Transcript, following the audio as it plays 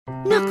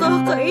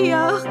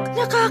Nakakaiyak,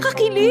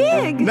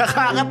 nakakakilig.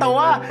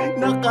 Nakakatawa,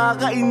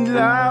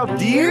 nakaka-inlove.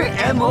 Dear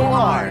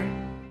MOR.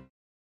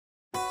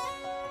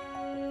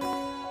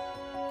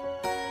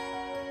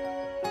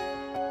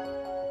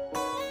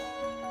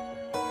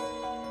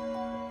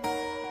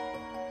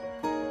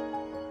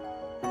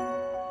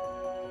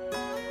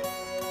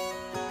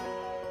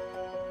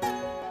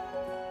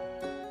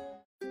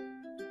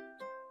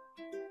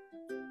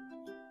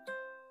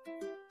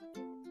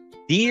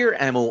 Dear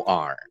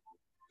MOR,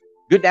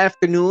 good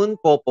afternoon,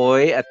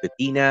 Popoy at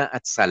Bettina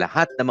at sa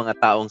lahat ng mga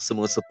taong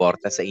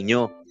sumusuporta sa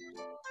inyo.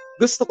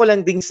 Gusto ko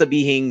lang ding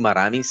sabihing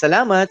maraming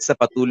salamat sa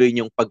patuloy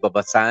niyong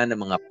pagbabasa ng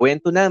mga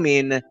kwento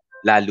namin,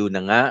 lalo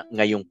na nga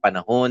ngayong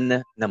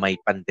panahon na may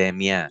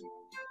pandemya.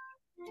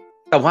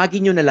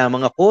 Tawagin niyo na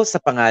lamang ako sa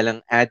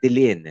pangalang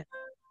Adeline,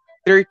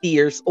 30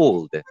 years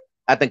old,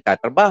 at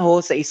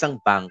nagtatrabaho sa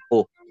isang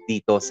bangko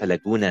dito sa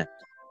Laguna.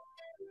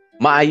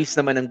 Maayos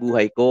naman ang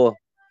buhay ko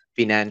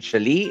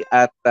financially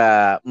at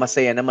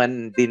masaya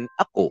naman din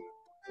ako.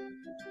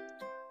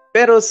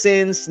 Pero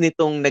since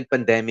nitong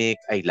nag-pandemic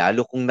ay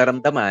lalo kong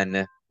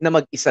naramdaman na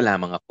mag-isa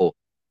lamang ako.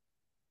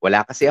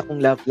 Wala kasi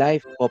akong love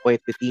life, Popoy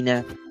at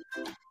Bettina.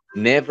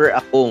 Never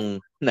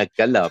akong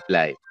nagka-love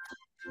life.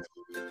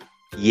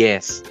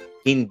 Yes,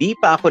 hindi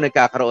pa ako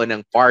nagkakaroon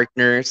ng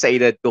partner sa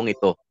edad kong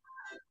ito.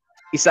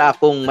 Isa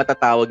akong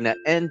matatawag na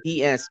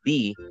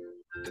NBSB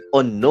o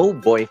no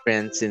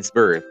boyfriend since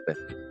birth.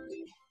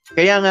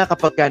 Kaya nga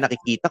kapag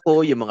nakikita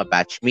ko yung mga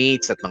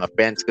batchmates at mga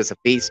friends ko sa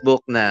Facebook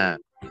na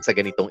sa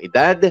ganitong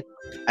edad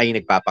ay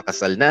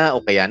nagpapakasal na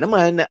o kaya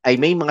naman ay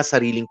may mga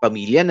sariling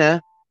pamilya na,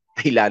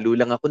 ay lalo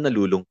lang ako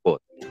nalulungkot.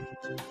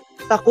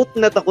 Takot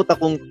na takot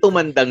akong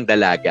tumandang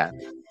dalaga.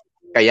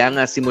 Kaya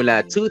nga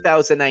simula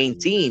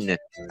 2019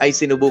 ay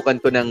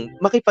sinubukan ko ng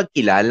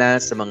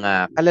makipagkilala sa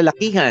mga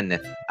kalalakihan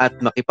at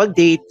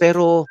makipag-date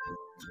pero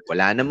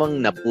wala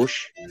namang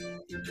na-push.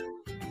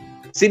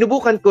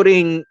 Sinubukan ko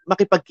ring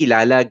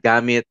makipagkilala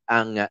gamit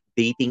ang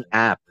dating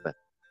app.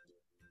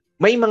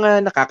 May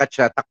mga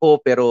nakaka-chat ako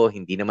pero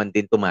hindi naman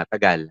din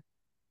tumatagal.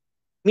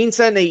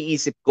 Minsan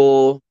naiisip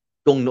ko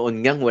kung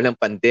noon ngang walang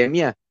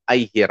pandemya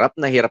ay hirap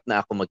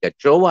na ako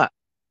magka-jowa.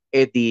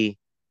 E di,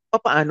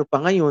 papaano pa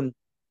ngayon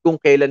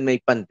kung kailan may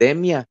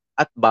pandemya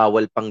at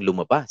bawal pang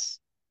lumabas?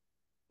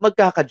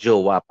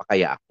 Magkaka-jowa pa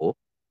kaya ako?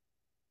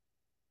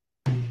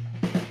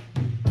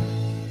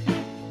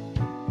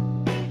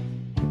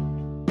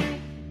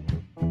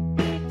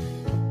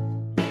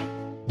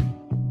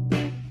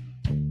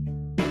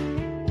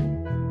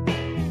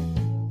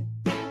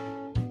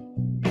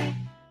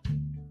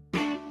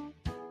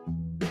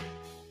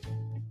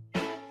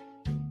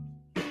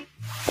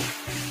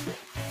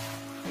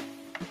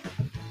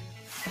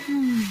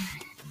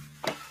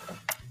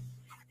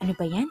 Ano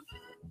ba yan?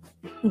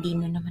 Hindi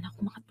na naman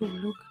ako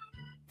makatulog.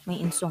 May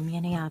insomnia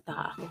na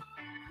yata ako.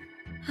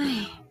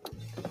 Ay,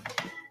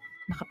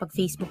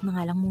 makapag-Facebook na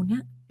nga lang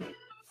muna.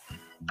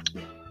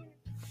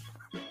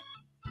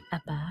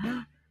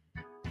 Aba,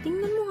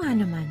 tingnan mo nga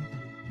naman.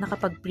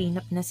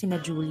 Nakapag-prenup na sina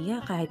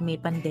Julia kahit may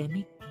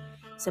pandemic.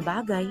 Sa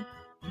bagay,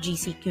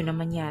 GCQ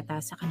naman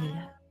yata sa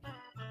kanila.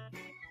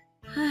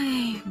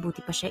 Ay,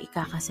 buti pa siya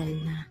ikakasal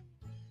na.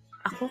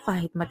 Ako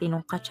kahit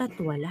matinong kachat,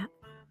 wala.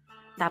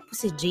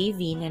 Tapos si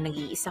JV na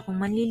nag-iisa kong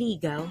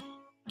manliligaw,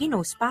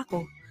 ginost pa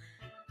ako.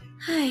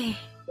 Ay.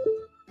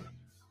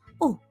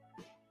 Oh,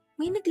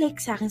 may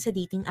nag-like sa akin sa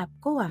dating app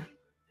ko ah.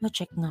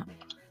 Ma-check nga.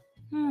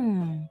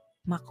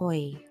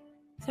 Makoy.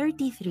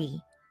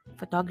 33.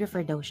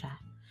 Photographer daw siya.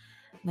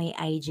 May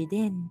IG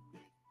din.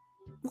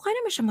 Mukha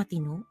naman siya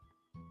matino.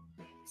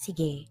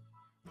 Sige,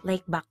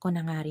 like back ko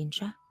na nga rin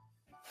siya.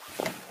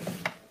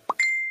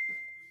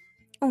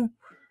 Oh,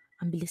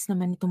 ang bilis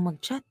naman itong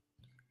mag-chat.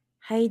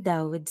 Hi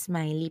daw with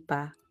smiley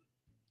pa.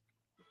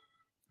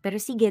 Pero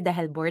sige,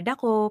 dahil bored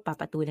ako,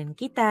 papatulan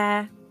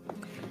kita.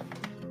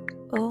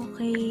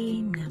 Okay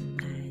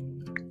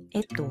naman.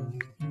 Eto,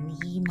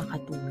 hindi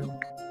makatulog.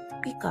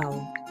 Ikaw,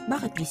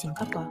 bakit gising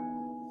ka pa?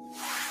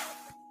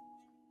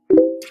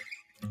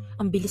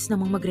 Ang bilis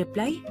namang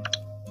mag-reply.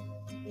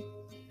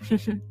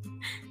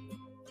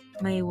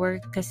 May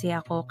work kasi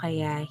ako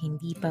kaya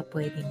hindi pa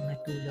pwedeng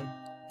matulog.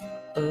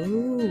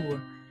 Oh,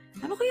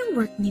 ano kayang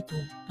work nito?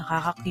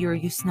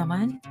 Nakaka-curious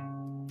naman.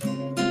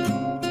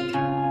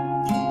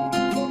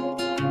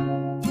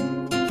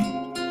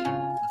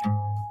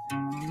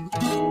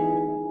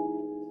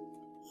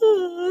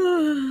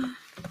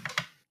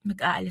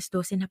 Mag-aalas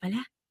 12 na pala.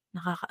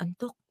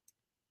 Nakakaantok.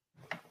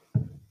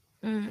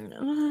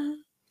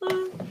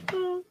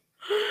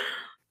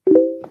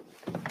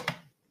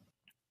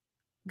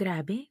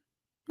 Grabe,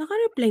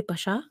 naka-reply pa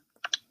siya?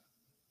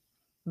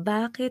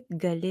 Bakit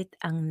galit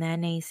ang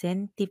nanay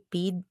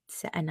centipede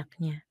sa anak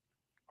niya?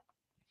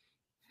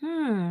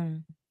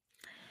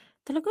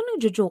 Talagang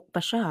nagjo-joke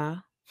pa siya ah.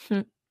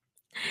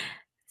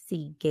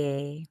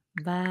 Sige,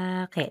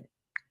 bakit?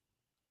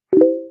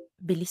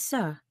 Bilis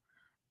ah.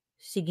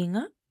 Sige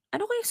nga,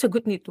 ano kayang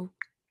sagot nito?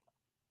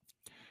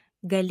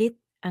 Galit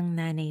ang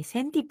nanay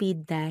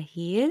centipede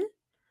dahil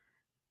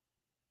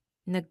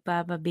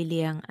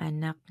Nagpapabili ang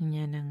anak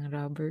niya ng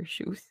rubber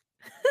shoes.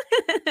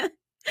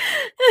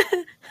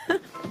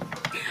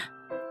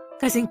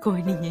 Kasing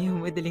corny niya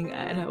yung madaling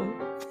araw.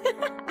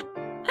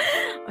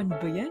 Ano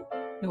ba yan?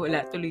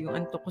 Nawala tuloy yung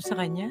antok ko sa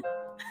kanya.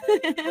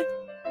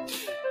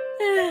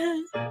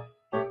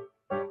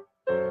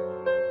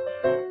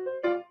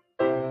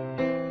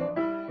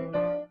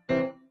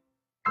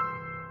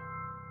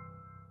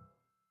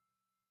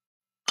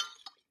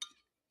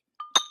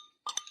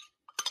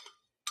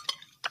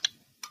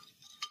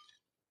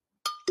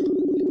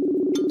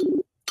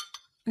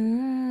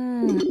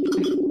 Mm.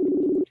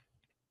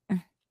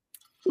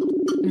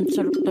 Ang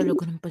sarap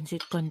talaga ng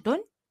pansit canton.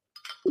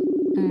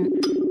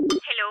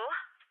 Hello?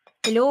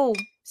 Hello,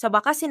 sa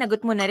wakas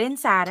sinagot mo na rin,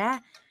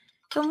 Sarah.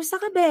 Kamusta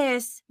ka,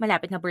 Bes?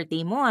 Malapit na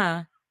birthday mo,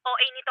 ah.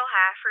 OA nito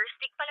ha, first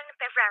week pa lang ng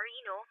February,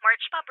 no?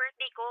 March pa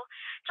birthday ko.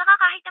 Tsaka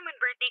kahit naman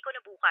birthday ko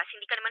na bukas,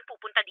 hindi ka naman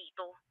pupunta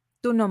dito.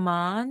 Ito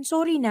naman,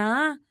 sorry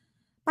na.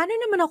 Paano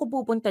naman ako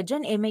pupunta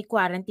dyan? May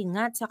quarantine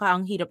nga at saka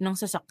ang hirap ng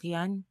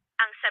sasakyan.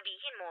 Ang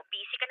sabihin mo,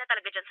 busy ka na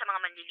talaga dyan sa mga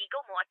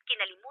manliligaw mo at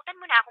kinalimutan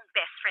mo na akong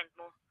best friend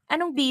mo.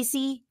 Anong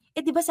busy?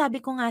 Di ba sabi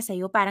ko nga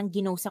sa'yo parang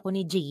ginost ako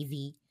ni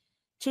JV?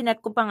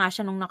 Chinat ko pa nga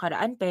siya nung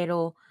nakaraan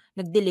pero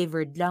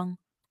nag-delivered lang.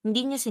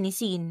 Hindi niya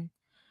sinisin.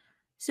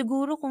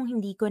 Siguro kung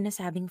hindi ko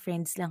nasabing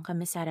friends lang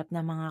kami sa harap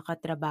ng mga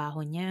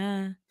katrabaho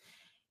niya,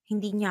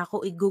 hindi niya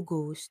ako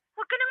i-ghost.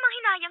 Huwag ka nang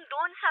manghinayang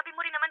doon. Sabi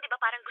mo rin naman, di ba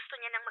parang gusto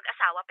niya ng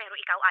mag-asawa pero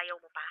ikaw ayaw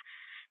mo pa.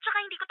 Tsaka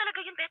hindi ko talaga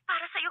yun bet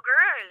para sa'yo,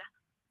 girl.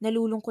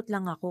 Nalulungkot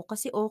lang ako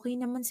kasi okay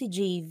naman si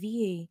JV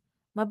eh.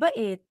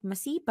 Mabait,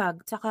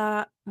 masipag,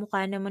 tsaka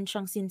mukha naman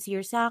siyang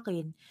sincere sa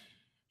akin.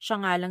 Siya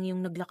nga lang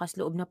yung naglakas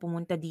loob na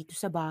pumunta dito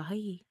sa bahay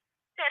eh.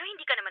 Pero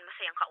hindi ka naman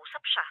masayang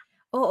kausap siya.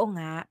 Oo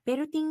nga,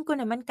 pero tingin ko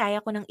naman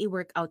kaya ko nang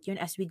i-workout yun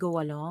as we go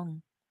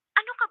along.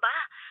 Ano ka ba?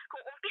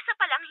 Kung umpisa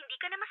pa lang hindi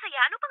ka na masaya,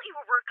 ano pang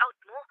i-workout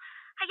mo?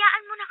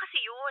 Hayaan mo na kasi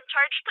yun.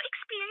 Charge to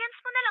experience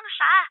mo na lang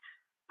siya.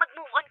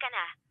 Mag-move on ka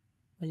na.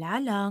 Wala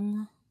lang.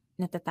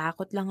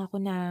 Natatakot lang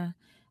ako na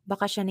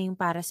baka siya na yung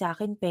para sa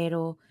akin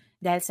pero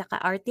dahil sa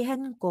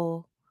kaartihan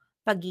ko,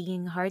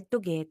 pagiging hard to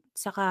get,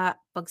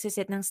 saka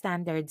pagsiset ng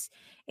standards,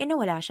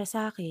 nawala siya sa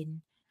akin.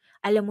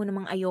 Alam mo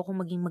namang ayokong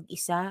maging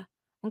mag-isa.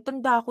 Ang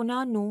tanda ko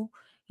na, no?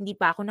 Hindi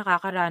pa ako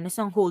nakakaranas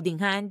ng holding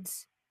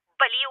hands.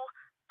 Baliw.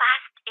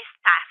 Past is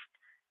past.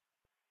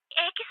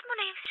 I-ekis mo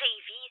na yung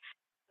JV.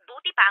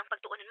 Buti pa ang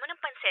pagtuunan mo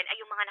ng pansin ay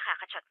yung mga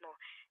nakakachat mo.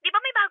 Di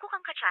ba may bago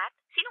kang kachat?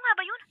 Sino nga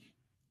ba yun?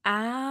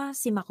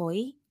 Si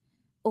Makoy?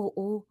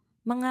 Oo,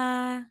 mga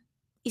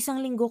 1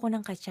 linggo ko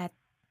ng kachat.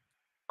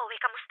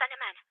 Kamusta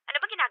naman? Ano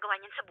ba ginagawa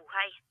niyan sa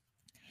buhay?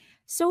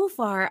 So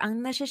far,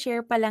 ang nasa-share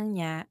pa lang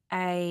niya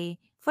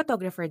ay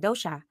photographer daw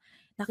siya.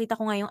 Nakita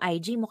ko nga yung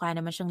IG, mukha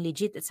naman siyang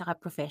legit at saka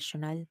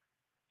professional.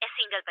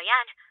 Single ba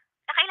yan?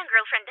 Nakailang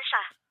girlfriend na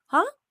siya?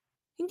 Ha?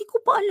 Hindi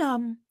ko pa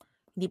alam.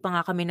 Hindi pa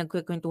nga kami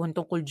nagkwekwentuhan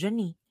tungkol dyan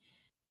eh.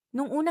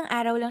 Nung unang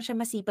araw lang siya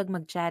masipag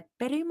mag-chat,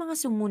 pero yung mga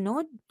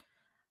sumunod,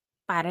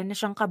 para na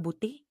siyang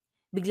kabuti.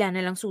 Bigla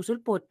na lang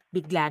susulpot,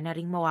 bigla na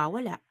ring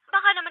mawawala.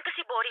 Baka naman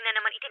kasi boring na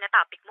naman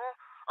itinatopic mo.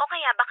 O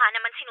kaya baka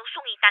naman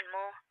sinusungitan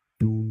mo.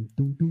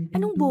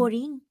 Anong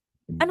boring?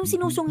 Anong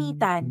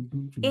sinusungitan?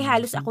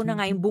 Halos ako na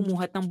nga yung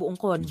bumuhat ng buong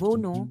convo,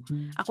 no?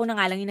 Ako na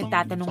nga lang yung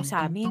nagtatanong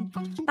sa amin.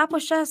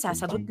 Tapos siya,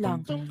 sasagot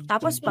lang.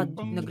 Tapos pag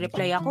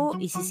nag-reply ako,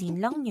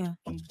 isisin lang niya.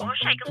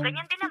 Shy, kung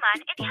ganyan din naman,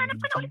 di hanap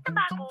ka na ulit na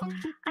bago.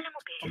 Alam mo,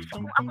 Bes,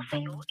 kung ako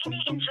sa'yo,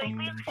 ini-enjoy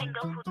ko yung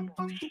singlehood mo.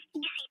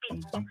 Isipin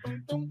mo,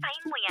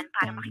 time mo yan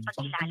para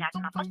makipagkilala at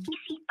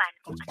mapag-isipan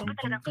kung ano ba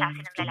talagang klase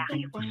ng lalaki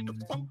yung gusto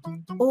mo.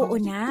 Oo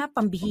na,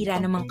 pambihira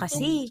naman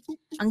kasi.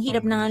 Ang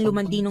hirap na nga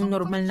lumandi nung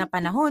normal na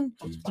panahon.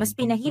 Mas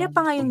pinahirap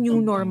pa nga yung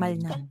new normal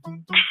na.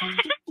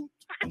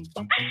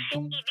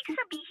 Ibig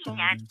sabihin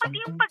yan, pati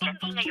yung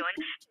paglandi ngayon,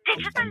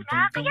 digital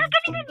na, kaya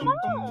galingin mo.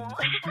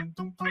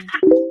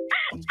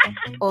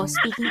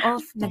 Speaking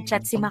of,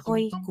 nag-chat si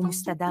Makoy.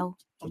 Kumusta daw?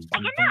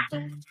 Ayan na!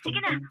 Sige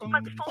na,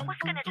 mag-focus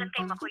ka na dyan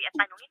kay Makoy at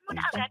tanungin mo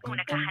na agad kung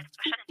naghahanap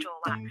pa siya ng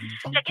jowa.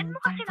 Lagyan mo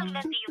kasi ng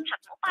landi yung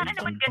chat mo para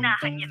naman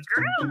ganahan yan,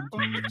 girl!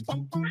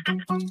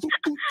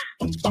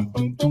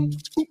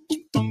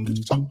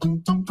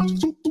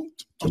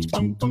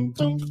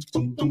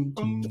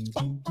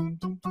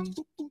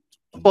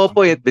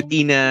 Popoy at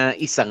Bettina,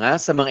 isa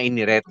nga sa mga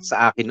inireto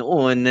sa akin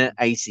noon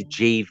ay si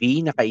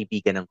JV na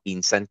kaibigan ng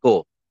pinsan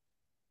ko.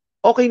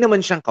 Okay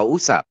naman siyang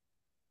kausap.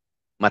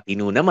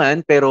 Matino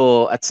naman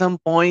pero at some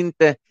point,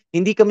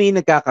 hindi kami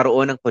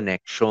nagkakaroon ng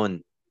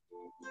connection.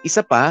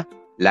 Isa pa,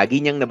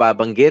 lagi niyang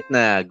nababanggit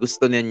na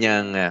gusto na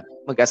niyang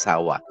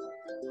mag-asawa.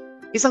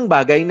 Isang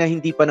bagay na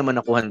hindi pa naman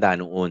ako handa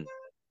noon.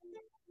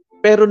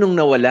 Pero nung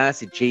nawala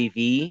si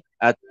JV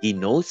at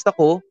ginost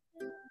ako,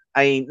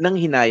 ay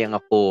nanghinayang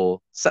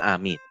ako sa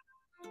amin.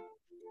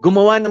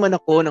 Gumawa naman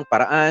ako ng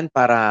paraan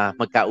para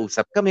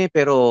magkausap kami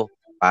pero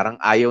parang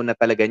ayaw na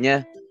talaga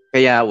niya.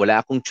 Kaya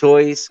wala akong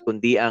choice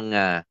kundi ang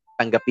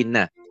tanggapin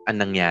na ang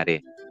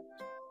nangyari.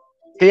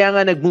 Kaya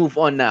nga nag-move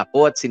on na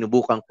ako at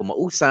sinubukang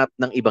kumausap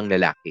ng ibang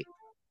lalaki.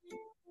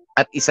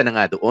 At isa na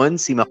nga doon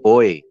si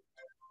Makoy.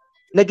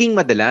 Naging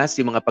madalas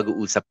yung mga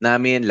pag-uusap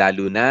namin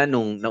lalo na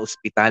nung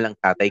naospital ang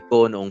tatay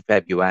ko noong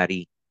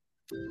February.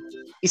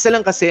 Isa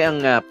lang kasi ang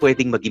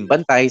pwedeng maging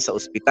bantay sa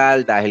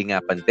ospital dahil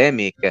nga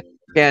pandemic,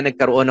 kaya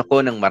nagkaroon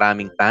ako ng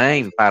maraming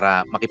time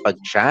para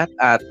makipag-chat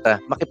at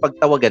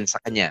makipagtawagan sa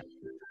kanya.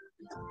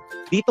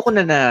 Dito ko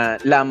na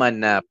nalaman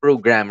na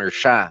programmer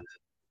siya,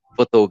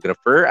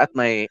 photographer at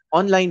may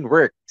online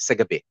work sa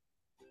gabi.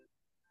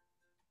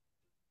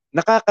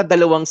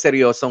 Nakakadalawang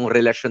seryosong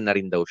relasyon na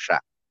rin daw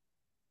siya.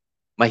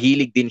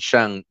 Mahilig din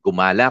siyang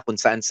gumala kung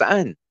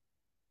saan-saan.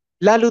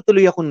 Lalo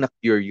tuloy akong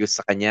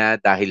na-curious sa kanya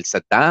dahil sa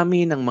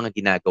dami ng mga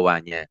ginagawa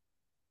niya.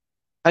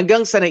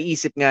 Hanggang sa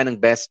naisip nga ng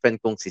best friend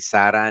kong si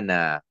Sarah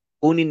na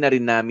kunin na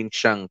rin namin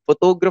siyang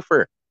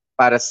photographer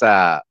para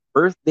sa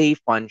birthday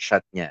fun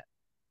shot niya.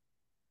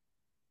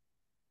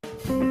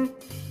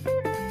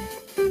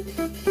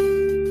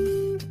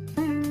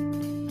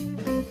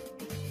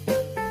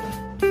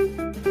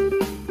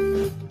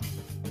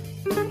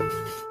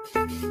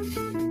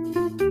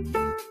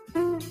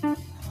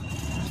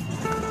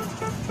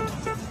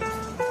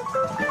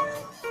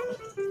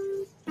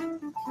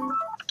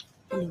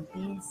 Hello,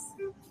 Bes.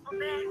 O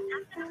Bes,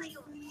 nasa na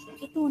kayo?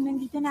 Ito,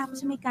 nandito na ako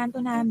sa may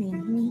kanto namin.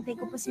 Hinihintay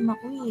ko pa si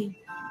Makoy eh.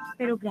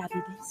 Pero grabe,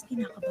 Bes,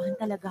 kinakabahan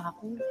talaga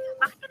ako.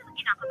 Bakit ka naman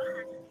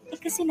kinakabahan? Eh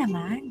kasi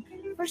naman,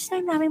 first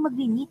time namin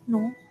mag-meet,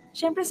 no?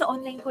 Siyempre sa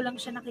online ko lang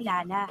siya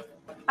nakilala.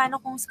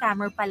 Paano kung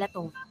scammer pala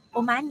to?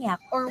 O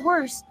maniac? Or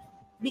worse,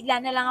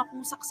 bigla na lang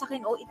akong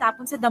saksakin o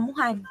itapon sa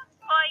damuhan.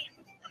 Hoy,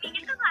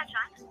 tumigil ka nga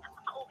dyan.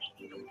 Napaka-OA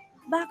nito.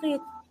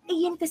 Bakit? Eh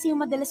yan kasi yung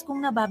madalas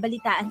kong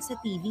nababalitaan sa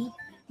TV.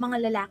 Mga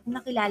lalaking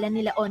nakilala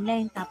nila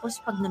online tapos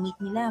pag na-meet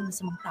nila,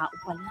 masamang tao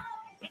pala.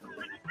 Eh kung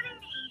ganyan pala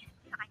yung naiisip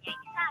ko sa kanya,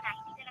 hindi sana,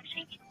 hindi na lang siya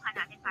ikinuha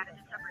natin para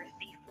dun sa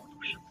birthday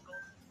photoshoot ko.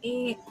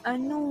 Eh,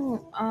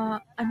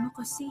 ano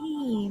kasi,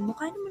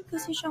 mukha naman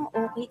kasi siyang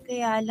okay,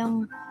 kaya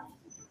lang,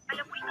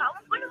 Alam mo ikaw,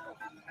 ang gulo mo.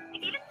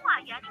 Tigilan mo nga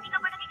yan, hindi ka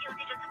ba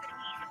nagigilty dyan sa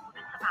pinag-iisip mo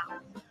dun sa baho?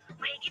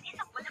 Mahigit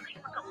isang buwan na kayo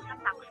magkausap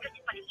tapos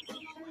ganyan pala yung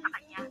iniisip mo sa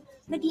kanya.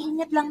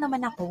 nag-iingat lang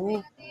naman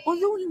ako.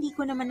 Although hindi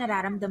ko naman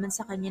nararamdaman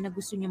sa kanya na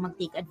gusto niya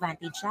mag-take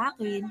advantage sa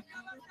akin,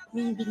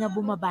 may hindi nga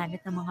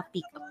bumabanat ng mga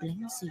pick-up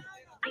lines eh.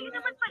 Ayun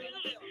naman pala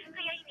eh.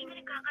 Kaya hindi ka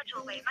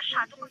nagkaka-jowa eh.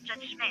 Masyado kang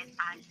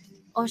judgmental.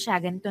 O siya,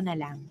 ganito na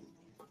lang.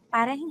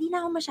 Para hindi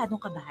na ako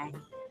masyadong kabahan.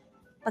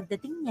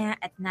 Pagdating niya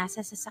at nasa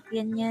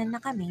sasakyan niya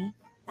na kami,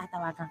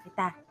 tatawagan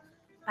kita.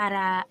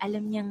 Para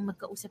alam niyang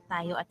magkausap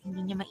tayo at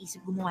hindi niya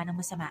maisip gumawa ng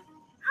masama.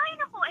 Ay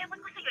naku, ewan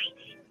ko sa'yo,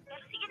 Aileen.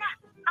 Pero sige na,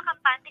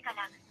 makampante ka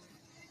lang.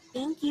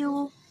 Thank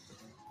you.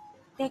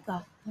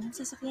 Teka, anong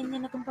sasakyan niya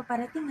na itong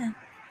paparating ha?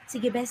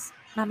 Sige bes,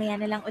 mamaya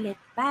na lang ulit.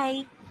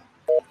 Bye!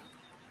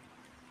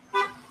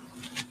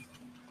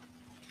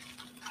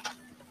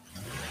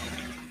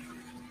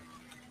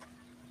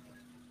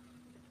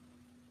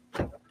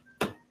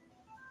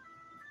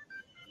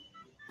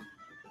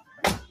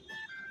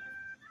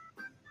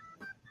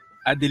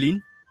 Adeline?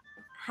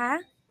 Ha?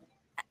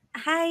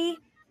 Hi!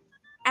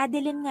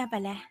 Adeline nga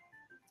pala.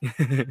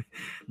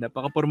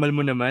 Napaka-formal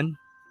mo naman.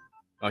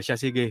 O siya,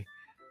 sige.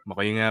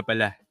 Makoy nga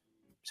pala.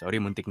 Sorry,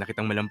 muntik na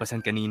kitang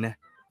malampasan kanina.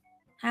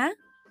 Ha?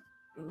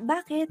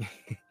 Bakit?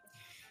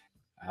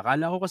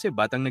 Akala ko kasi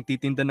batang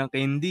nagtitinda ng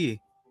candy eh.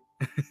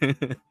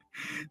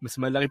 Mas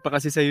malaki pa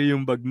kasi sa'yo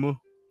yung bag mo.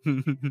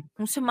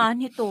 Ang sama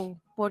nito.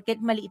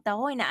 Porket maliit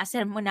ako,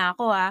 inaasar mo na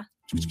ako ha.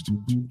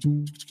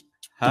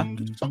 Ha?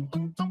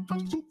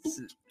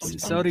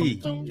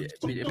 Sorry.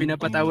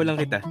 Pinapatawa lang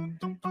kita.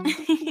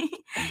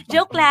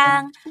 Joke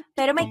lang.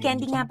 Pero may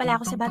candy nga pala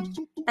ako sa bag.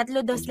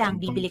 3 dos lang.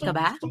 Bibili ka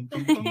ba?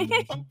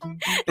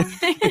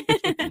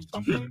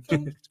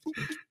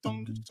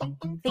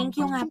 Thank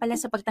you nga pala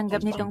sa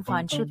pagtanggap nitong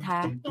fun shoot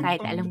ha.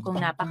 Kahit alam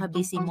kong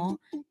napaka-busy mo.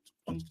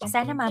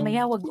 Sana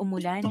mamaya wag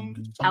umulan.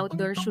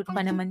 Outdoor shoot pa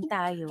naman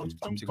tayo.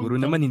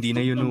 Siguro naman hindi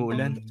na yun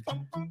uulan.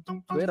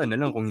 Pwera na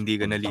lang kung hindi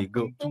ka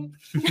naligo.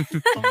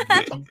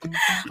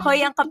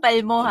 Hoy, ang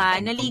kapal mo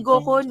ha. Naligo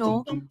ko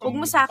no. Huwag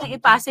mo sa akin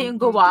ipasa yung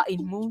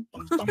gawain mo.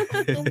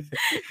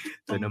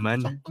 Ito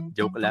naman,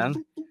 joke lang.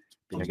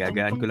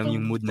 Pinagagaan ko lang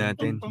yung mood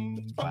natin.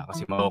 Baka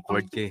kasi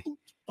ma-awkward ka eh.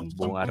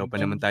 Buong araw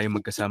pa naman tayo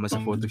magkasama sa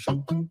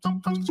photoshoot.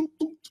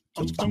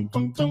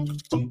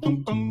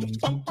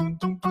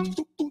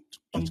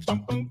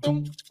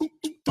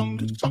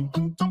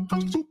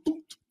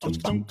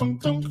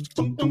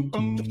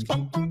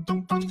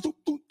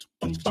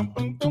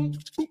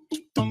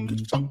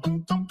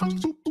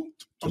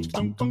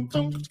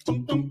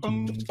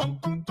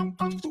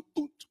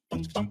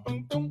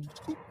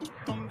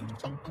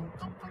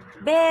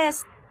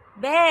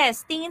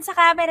 Best, tingin sa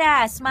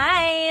camera.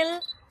 Smile!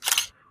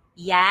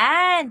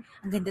 Yan!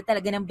 Ang ganda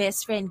talaga ng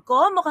best friend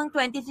ko. Mukhang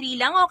 23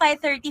 lang o kaya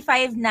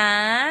 35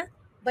 na.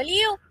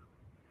 Baliw!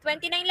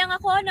 29 lang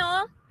ako,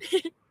 no?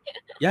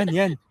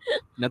 Yan.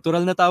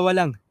 Natural na tawa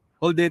lang.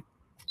 Hold it.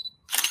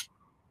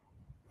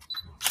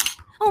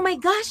 Oh my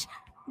gosh!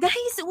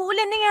 Guys,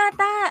 uulan na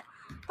yata.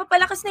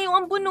 Papalakas na yung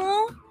ambon,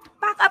 no?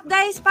 Pack up,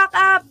 guys! Pack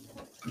up!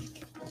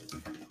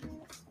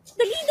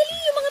 Dali!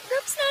 Yung mga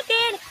props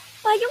natin!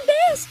 Payong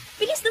Bes!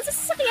 Bilis dun sa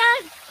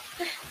sasakyan!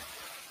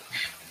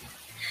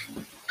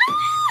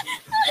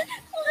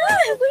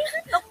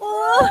 Ako!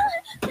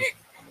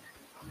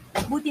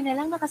 Buti na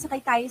lang nakasakay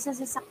tayo sa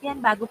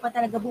sasakyan bago pa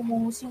talaga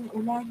bumuhos yung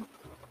ulan.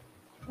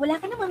 Wala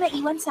ka namang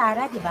naiwan,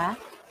 Sarah, di ba?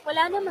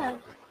 Wala naman.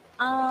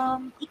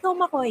 Ikaw,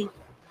 Makoy,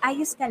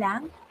 ayos ka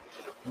lang?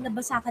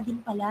 Nabasa ka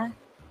din pala.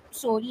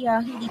 Sorry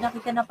hindi na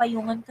kita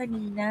napayungan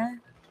kanina.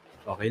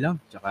 Okay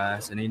lang, tsaka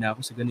sanay na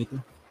ako sa ganito.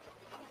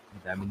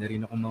 Ang dami na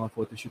rin akong mga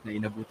photoshoot na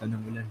inabutan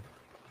ng ulan.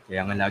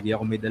 Kaya nga lagi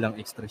ako may dalang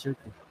extra shirt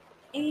eh.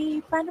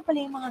 Paano pala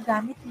yung mga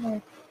gamit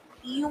mo?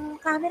 Yung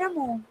camera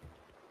mo,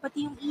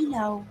 pati yung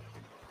ilaw.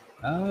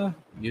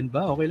 Yun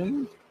ba? Okay lang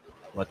yun.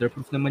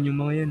 Waterproof naman yung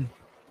mga yan.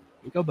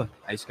 Ikaw ba?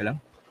 Ayos ka lang?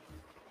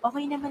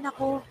 Okay naman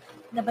ako.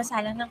 Nabasa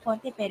lang ng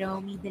konti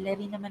pero may dala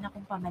rin naman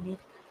akong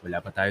pamalit.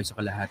 Wala pa tayo sa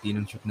kalahati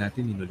ng shoot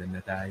natin, inulan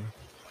na tayo.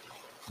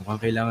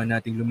 Mukhang kailangan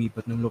nating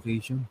lumipat ng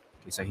location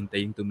kaysa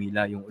hintayin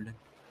tumila yung ulan.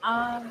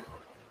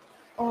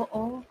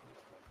 Oo.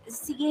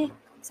 Sige,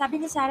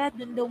 sabi ni Sarah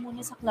dun daw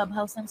muna sa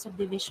clubhouse ng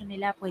subdivision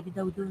nila. Pwede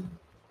daw dun.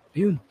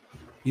 Ayun,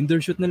 indoor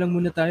shoot na lang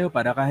muna tayo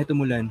para kahit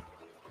umulan,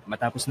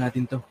 matapos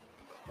natin to.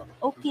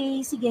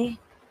 Okay, sige.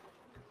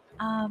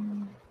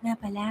 Nga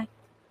pala,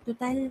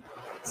 total,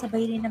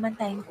 sabay rin naman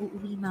tayong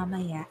uuwi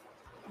mamaya.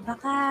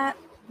 Baka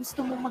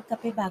gusto mo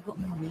magkape bago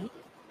umuwi?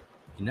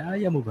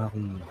 Inaaya mo ba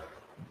akong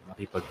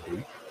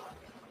makipag-date?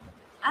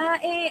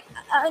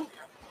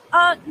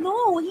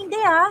 No,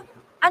 hindi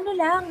Ano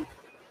lang,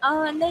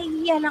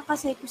 nahihiya lang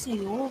kasi ko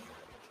sa'yo.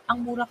 Ang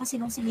mura kasi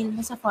nung sinil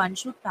mo sa fun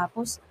shoot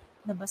tapos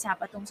nabasa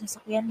pa tong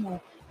sasakyan mo.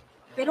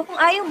 Pero kung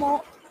ayaw mo,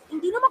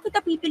 hindi naman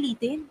kita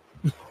pipilitin.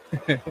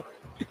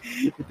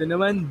 Ito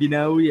naman,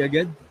 binawi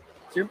agad.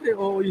 Siyempre,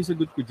 oo yung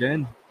sagot ko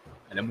dyan.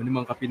 Alam mo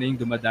namang kape na yung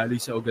dumadaloy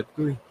sa ugat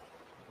ko eh.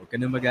 Huwag ka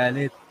na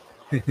magalit.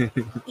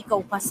 Ikaw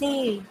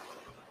kasi.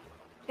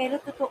 Pero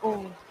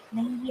totoo,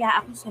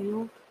 nahihiya ako sa'yo.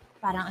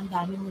 Parang ang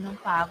dami mo ng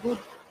pagod.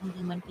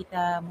 Hindi man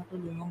kita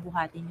matulungang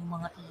buhatin yung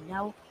mga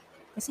ilaw.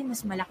 Kasi mas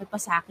malaki pa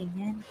sa akin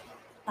yan.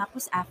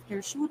 Tapos after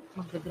shoot,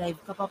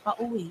 magdadrive ka pa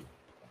pauwi.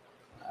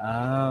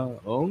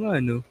 Oo nga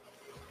no.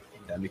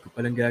 Ang dami ko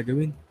palang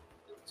gagawin.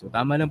 So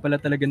tama lang pala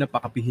talaga na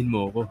pakapihin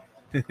mo ako.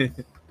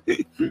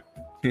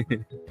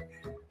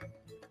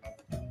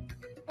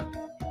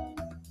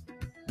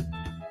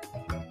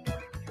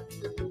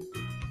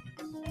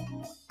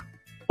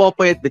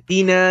 Popoy at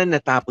Bettina,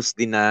 natapos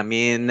din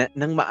namin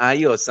ng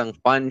maayos ang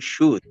fun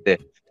shoot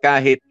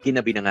kahit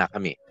ginabi na nga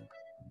kami.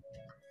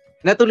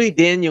 Natuloy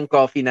din yung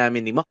coffee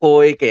namin ni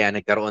Makoy kaya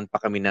nagkaroon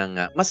pa kami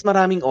ng mas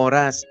maraming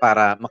oras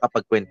para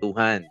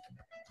makapagkwentuhan.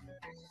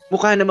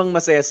 Mukha namang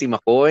masaya si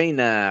Makoy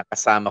na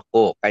kasama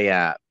ko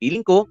kaya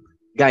feeling ko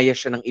gaya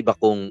siya ng iba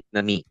kong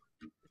nami.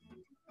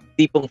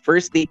 Tipong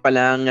first day pa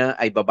lang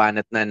ay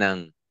babanat na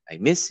ng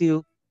I miss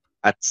you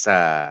at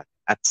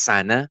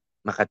sana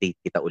makadate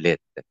kita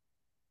ulit.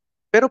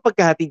 Pero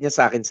pagkahatid niya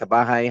sa akin sa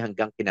bahay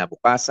hanggang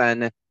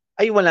kinabukasan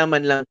ay wala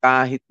man lang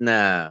kahit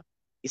na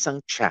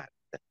isang chat.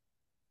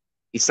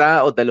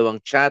 Isa o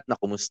dalawang chat na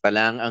kumusta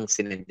lang ang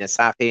sinend niya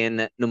sa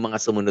akin noong mga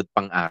sumunod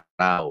pang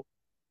araw.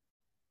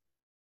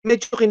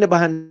 Medyo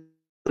kinabahan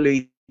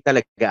tuloy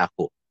talaga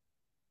ako.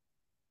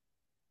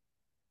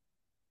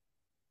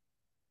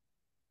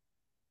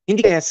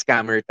 Hindi kaya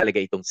scammer talaga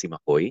itong si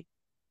Makoy?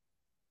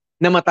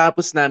 Na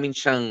matapos namin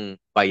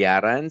siyang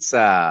bayaran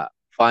sa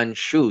fun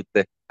shoot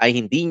ay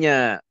hindi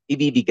niya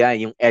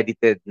ibibigay yung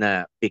edited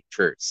na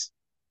pictures.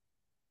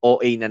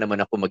 OA na naman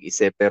ako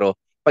mag-isip pero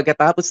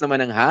pagkatapos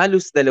naman ng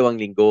halos 2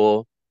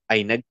 linggo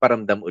ay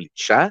nagparamdam ulit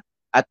siya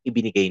at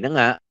ibinigay na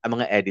nga ang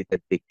mga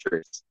edited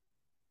pictures.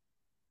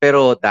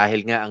 Pero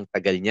dahil nga ang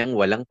tagal niyang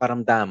walang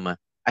paramdam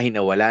ay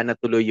nawala na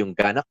tuloy yung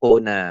gana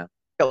ko na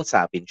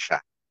kausapin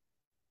siya.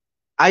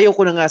 Ayaw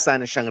ko na nga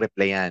sana siyang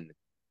replyan.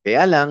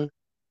 Kaya lang,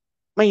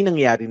 may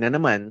nangyari na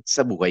naman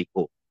sa buhay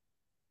ko.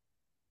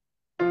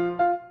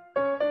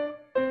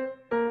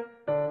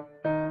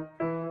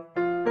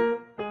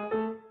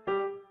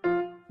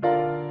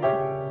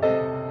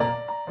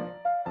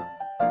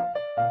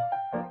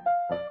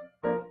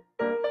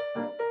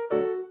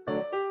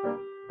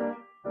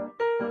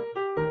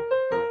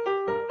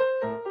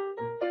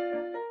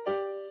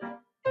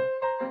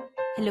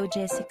 Hello,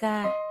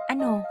 Jessica.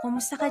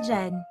 Kumusta ka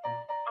dyan?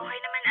 Okay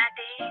naman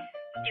ate.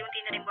 Unti-unti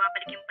na rin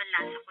bumabalik yung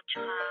panlasa ko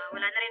tsaka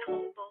wala na rin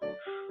akong ubo.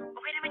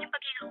 Okay naman yung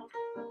paghinga ko.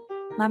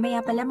 Mamaya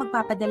pala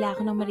magpapadala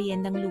ako ng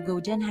meriendang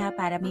lugaw dyan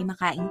para may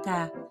makain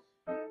ka.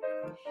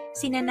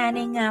 Si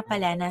nanay nga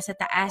pala nasa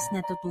taas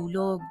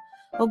natutulog.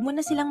 Huwag mo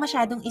na silang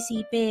masyadong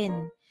isipin.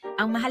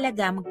 Ang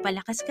mahalaga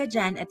magpalakas ka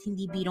dyan at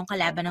hindi birong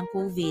kalaban ng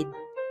COVID.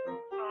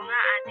 Oo nga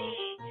ate.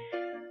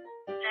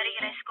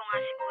 Nare-rest ko nga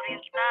siguro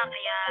yung iba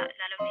kaya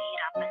lalong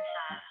nahihirapan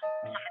sa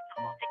sakit ng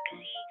COVID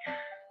kasi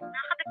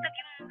nakakadagdag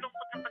yung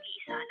lungkot ng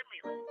pag-iisa. Alam mo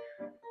yun?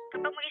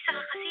 Kapag mag-isa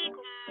ka kasi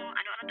kung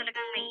ano-ano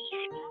talagang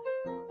naiisip mo,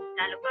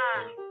 lalo pa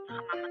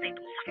nakamamatay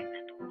tong sakit na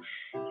to.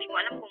 Hindi ko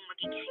alam kung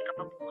magigising ka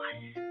pa bukas.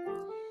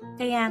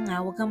 Kaya nga,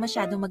 huwag kang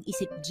masyadong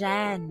mag-isip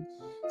dyan.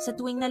 Sa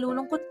tuwing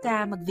nalulungkot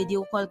ka,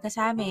 mag-video call ka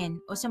sa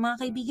amin o sa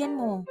mga kaibigan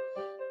mo.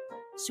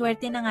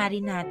 Swerte na nga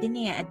rin natin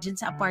at dyan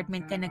sa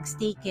apartment ka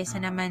nagstay kesa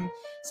naman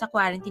sa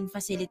quarantine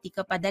facility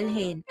ka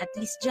padalhin. At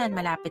least dyan,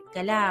 malapit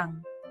ka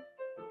lang.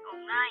 Oo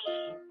nga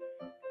eh.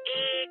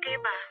 Kayo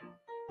ba?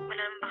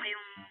 Wala naman ba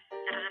kayong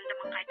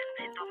nararamdaman kahit anong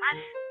sintomas?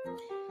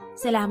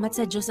 Salamat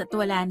sa Diyos at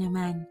wala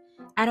naman.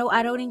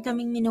 Araw-araw rin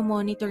kaming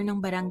minomonitor ng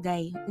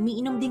barangay.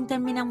 Umiinom din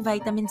kami ng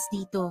vitamins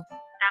dito.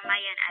 Tama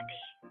yan, ate.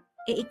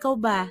 Ikaw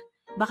ba?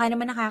 Baka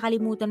naman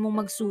nakakalimutan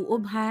mong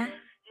magsuob, ha?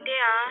 Hindi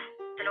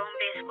 2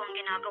 beses ko ang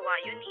ginagawa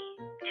yun eh.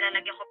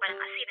 Nilalagyan ko pa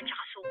ng asin at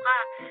saka suka.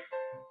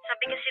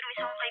 Sabi kasi ng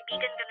isang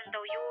kaibigan, ganun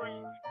daw yun.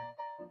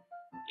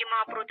 Yung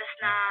mga prutas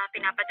na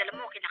pinapadala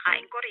mo,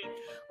 kinakain ko rin.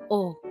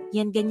 Oh,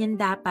 yan ganyan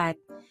dapat.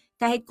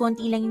 Kahit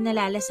konti lang yung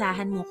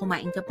nalalasahan mo,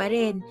 kumain ka pa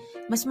rin.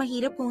 Mas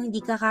mahirap kung hindi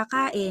ka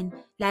kakain,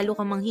 lalo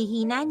kang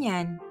manghihina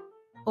niyan.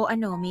 O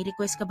ano, may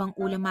request ka bang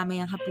ulam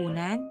mamayang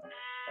hapunan?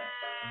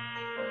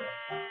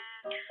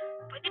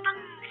 Pwede bang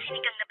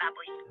sinigang na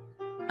baboy?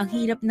 Ang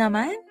hirap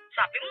naman.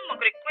 Sabi mo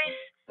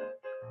mag-request.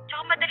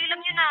 Tsaka madali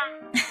lang yun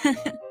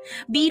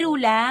Biro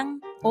lang.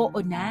 Oo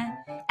na.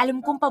 Alam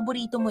kong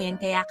paborito mo yan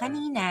kaya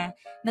kanina,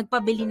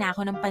 nagpabili na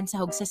ako ng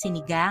pansahog sa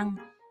sinigang.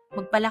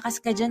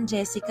 Magpalakas ka dyan,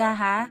 Jessica,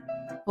 ha?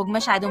 Huwag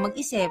masyadong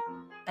mag-isip.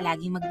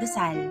 Palaging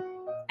magdasal.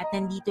 At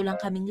nandito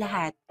lang kaming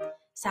lahat.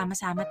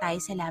 Sama-sama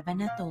tayo sa laban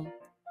na to.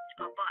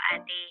 Opo,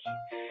 ate.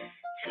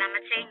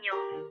 Salamat sa inyo.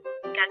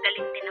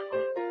 Gagaling din ako.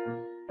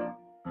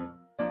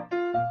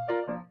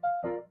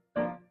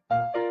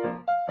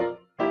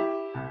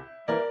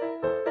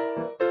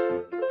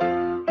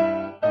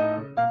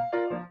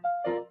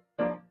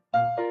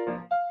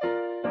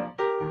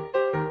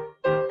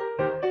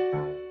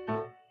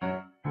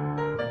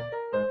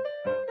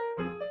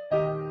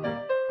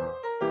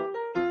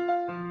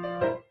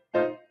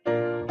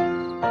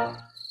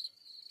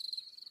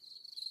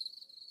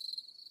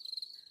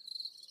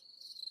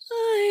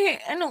 Ay,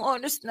 anong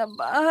oras na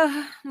ba?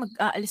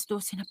 Mag-aalas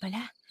 12 na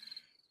pala.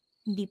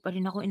 Hindi pa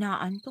rin ako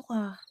inaantok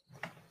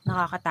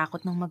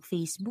Nakakatakot ng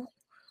mag-Facebook.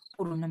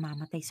 Puro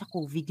namamatay sa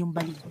COVID yung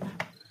balita.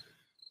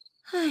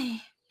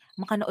 Ay,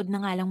 makanood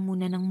na nga lang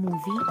muna ng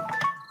movie.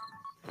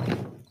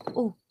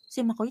 Oh,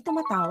 si Makoy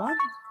tumatawag.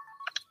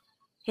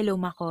 Hello,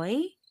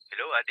 Makoy?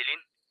 Hello,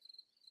 Adeline.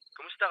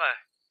 Kumusta ka?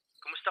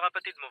 Kumusta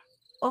kapatid mo?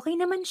 Okay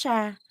naman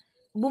siya.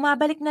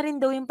 Bumabalik na rin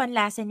daw yung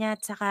panlasa niya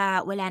at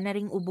saka wala na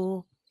ring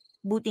ubo.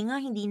 Buti nga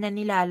hindi na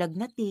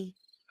nilalagnat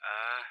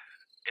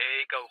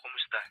Ikaw,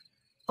 kumusta?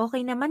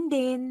 Okay naman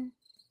din.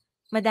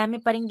 Madami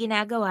pa rin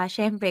ginagawa.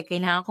 Siyempre,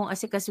 kailangan kong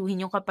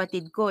asikasuhin yung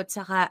kapatid ko at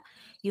saka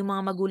yung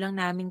mga magulang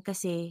namin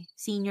kasi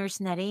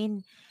seniors na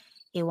rin.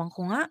 Ewan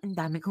ko nga, ang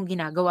dami kong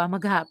ginagawa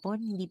maghapon.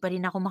 Hindi pa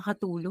rin ako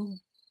makatulog.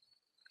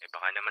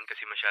 Baka naman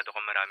kasi masyado ka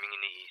maraming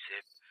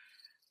iniisip.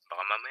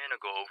 Baka mamaya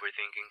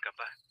nag-overthinking ka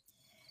pa.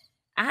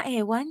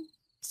 Ewan.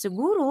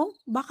 Siguro,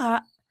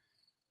 baka.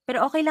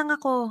 Pero okay lang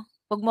ako.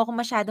 Huwag mo ako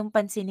masyadong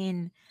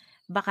pansinin.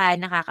 Baka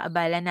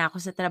nakakaabala na ako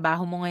sa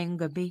trabaho mo ngayong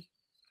gabi.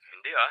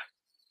 Hindi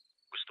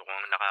Gusto ko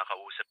nga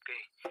nakakausap ka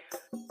eh.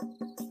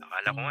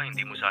 Akala ko nga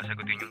hindi mo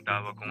sasagutin yung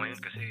tawag ko ngayon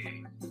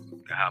kasi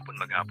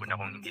maghapon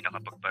akong hindi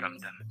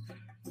nakapagparamdam.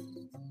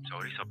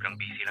 Sorry, sobrang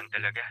busy lang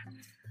talaga.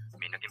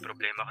 May naging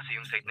problema kasi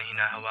yung site na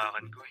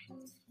hinahawakan ko eh.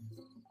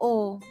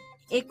 Oh,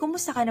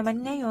 kumusta ka naman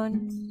ngayon?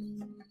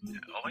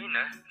 Okay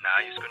na,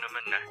 naayos ko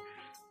naman na.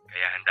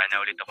 Kaya handa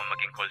na ulit ako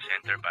maging call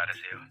center para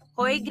sa'yo.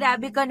 Hoy,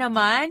 grabe ka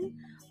naman.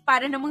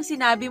 Para namang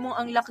sinabi mo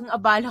ang laking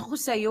abala ko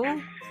sa'yo.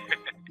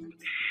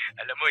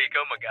 Alam mo,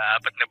 ikaw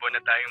mag-aapat na buwan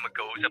na tayong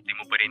magkausap, di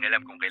mo pa rin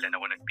alam kung kailan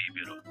ako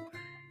nagbibiro.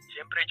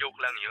 Siyempre, joke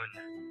lang yun.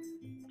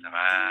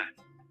 Saka,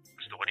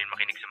 gusto ko rin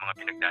makinig sa mga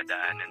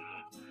pinagdadaanan mo.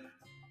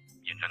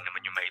 Yun lang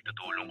naman yung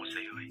maitutulong ko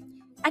sa'yo eh.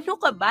 Ano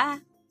ka ba?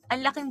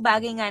 Ang laking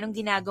bagay nga nung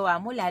ginagawa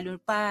mo, lalo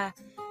pa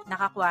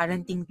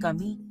naka-quarantine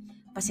kami.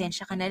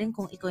 Pasensya ka na rin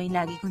kung ikaw yung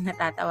lagi kong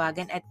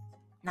natatawagan at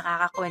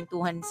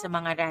nakakakwentuhan sa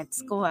mga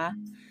rants ko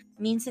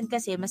Minsan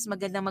kasi mas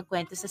maganda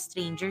magkwento sa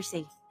strangers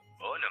eh.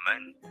 Oo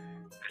naman.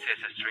 Kasi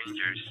sa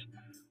strangers,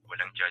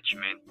 walang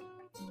judgment.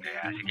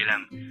 Kaya sige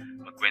lang,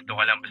 magkwento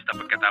ka lang basta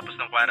pagkatapos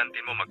ng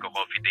quarantine mo,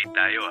 magko-coffee date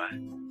tayo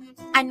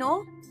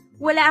Ano?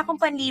 Wala akong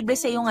panlibre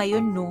sa'yo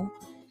ngayon, no?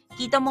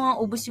 Kita mo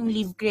nga ubos yung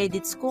leave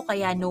credits ko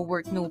kaya no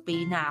work, no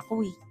pay na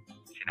ako eh.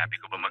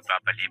 Sinabi ko ba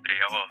magpapalibre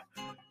ako?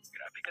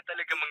 Grabe ka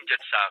talaga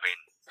mang-judge sa akin.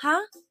 Ha?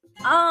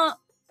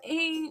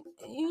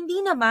 Hindi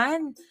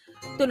naman.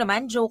 Ito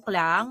naman, joke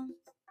lang.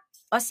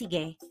 O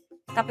sige,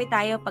 kape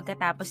tayo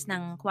pagkatapos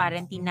ng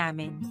quarantine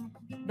namin.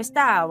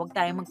 Basta, wag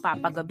tayong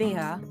magpapagabi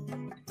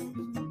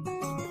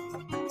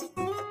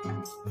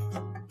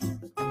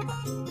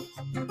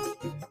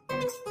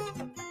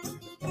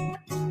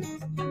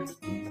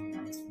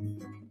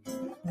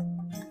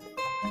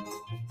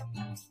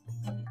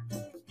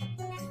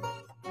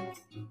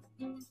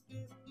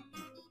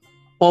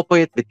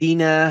Popoy at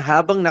Bettina,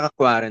 habang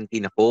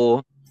naka-quarantine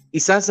ako,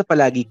 isa sa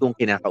palagi kong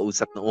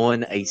kinakausap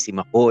noon ay si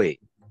Makoy.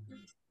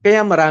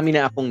 Kaya marami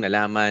na akong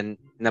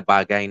nalaman na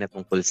bagay na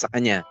tungkol sa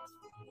kanya.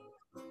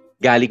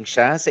 Galing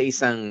siya sa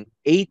isang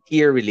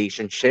 8-year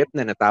relationship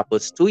na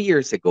natapos 2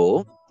 years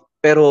ago,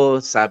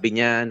 pero sabi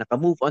niya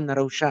naka-move on na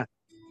raw siya.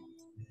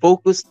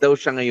 Focus daw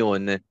siya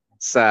ngayon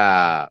sa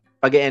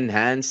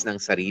pag-enhance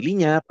ng sarili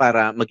niya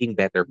para maging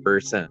better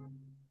person.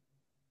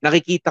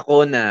 Nakikita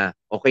ko na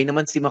okay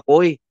naman si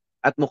McCoy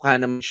at mukha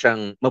naman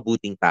siyang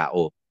mabuting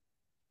tao.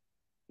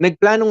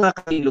 Nagplano nga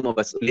kami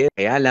lumabas ulit,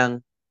 kaya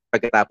lang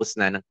pagkatapos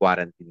na ng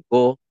quarantine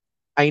ko,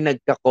 ay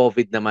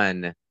nagka-COVID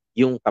naman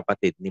yung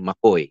kapatid ni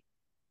McCoy.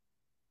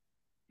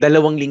 2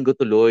 linggo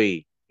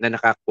tuloy na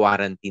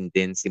naka-quarantine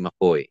din si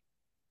McCoy.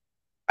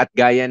 At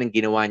gaya ng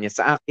ginawa niya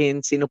sa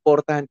akin,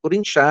 sinuportahan ko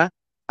rin siya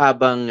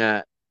habang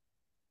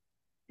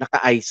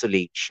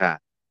naka-isolate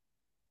siya.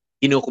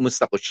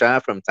 Kinukumusta ko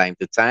siya from time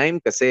to time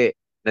kasi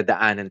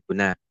nadaanan ko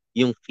na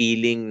yung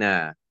feeling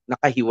na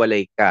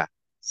nakahiwalay ka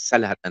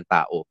sa lahat ng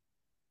tao.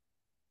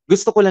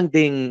 Gusto ko lang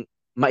ding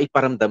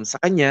maiparamdam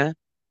sa kanya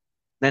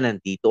na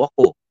nandito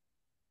ako,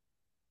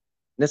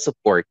 na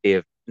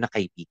supportive na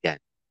kaibigan.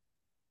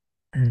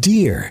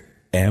 Dear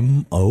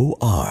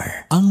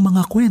M.O.R. Ang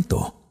mga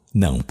kwento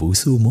ng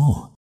puso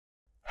mo.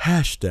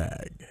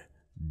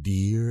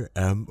 Dear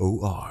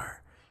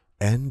M.O.R.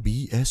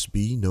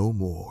 NBSB no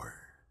more.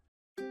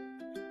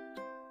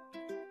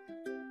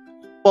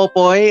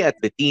 Popoy at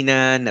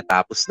Bettina,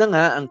 natapos na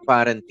nga ang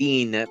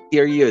quarantine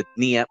period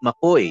ni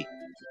McCoy.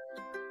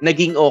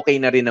 Naging okay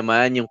na rin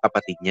naman yung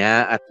kapatid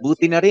niya at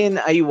buti na rin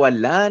ay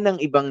wala ng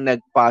ibang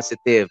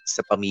nag-positive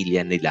sa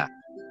pamilya nila.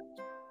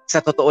 Sa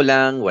totoo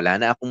lang, wala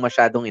na akong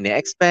masyadong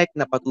ine-expect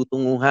na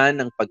patutunguhan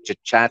ng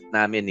pag-chat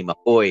namin ni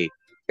McCoy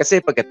kasi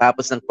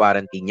pagkatapos ng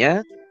quarantine niya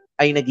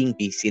ay naging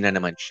busy na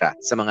naman siya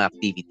sa mga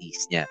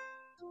activities niya.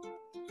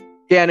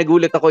 Kaya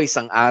nagulat ako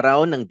isang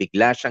araw nang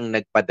bigla siyang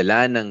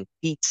nagpadala ng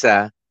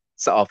pizza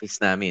sa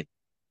office namin.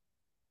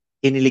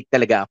 Kinilig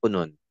talaga ako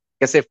nun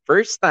kasi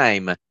first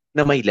time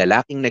na may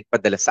lalaking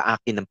nagpadala sa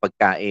akin ng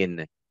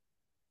pagkain.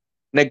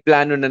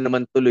 Nagplano na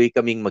naman tuloy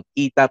kaming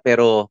magkita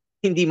pero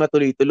hindi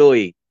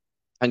matuloy-tuloy.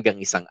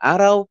 Hanggang isang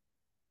araw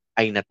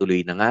ay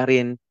natuloy na nga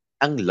rin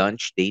ang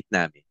lunch date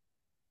namin.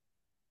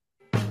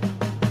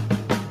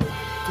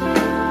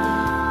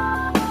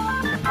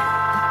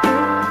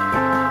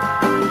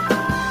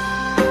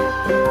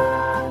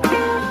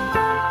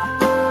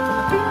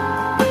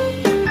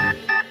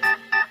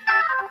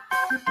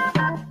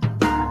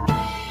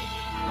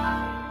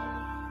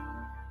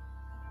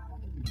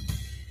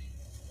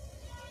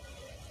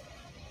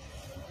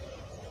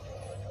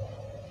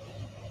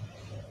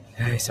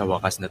 Ay, sa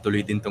wakas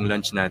natuloy din tong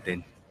lunch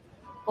natin.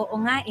 Oo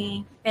nga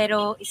eh,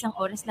 pero 1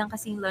 oras lang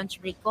kasing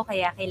lunch break ko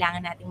kaya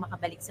kailangan nating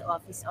makabalik sa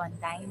office on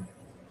time.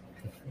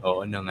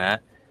 Oo na nga.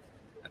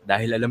 At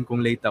dahil alam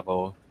kong late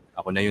ako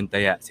na yung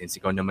taya since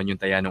ikaw naman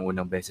yung taya nung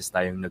unang beses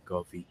tayong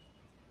nag-coffee.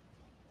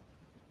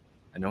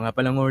 Ano nga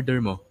palang order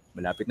mo?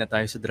 Malapit na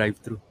tayo sa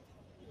drive-thru.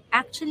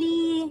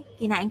 Actually,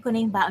 kinain ko na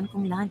yung baon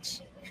kong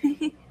lunch.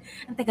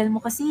 Ang tagal mo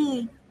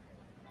kasi.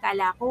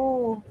 Kala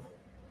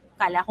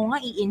ko nga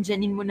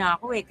i-Indianin mo na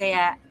ako eh,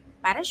 kaya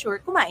para sure,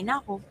 kumain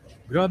na ako.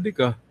 Grabe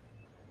ka.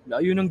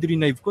 Layo ng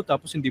drive ko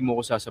tapos hindi mo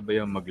ako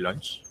sasabayang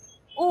mag-lunch?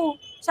 Oh,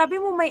 sabi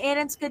mo may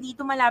errands ka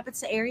dito malapit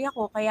sa area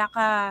ko, kaya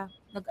ka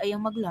nag-ayang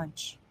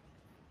mag-lunch.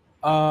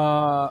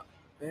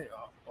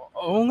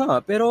 Oo nga,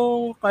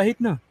 pero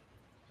kahit na.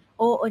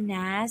 Oo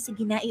na,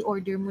 sige na,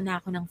 i-order mo na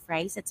ako ng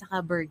fries at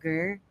saka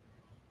burger.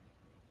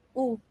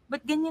 Oh,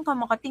 ba't ganyan ka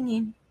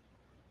makatingin?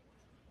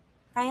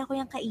 Kaya ko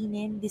yung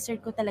kainin, dessert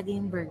ko talaga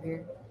yung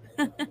burger.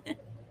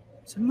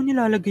 Saan mo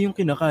nilalagay yung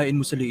kinakain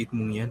mo sa liit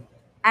mong yan?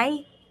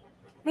 Ay,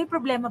 may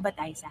problema ba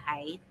tayo sa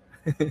height?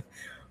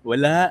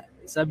 Wala.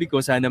 Sabi ko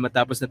sana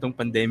matapos na tong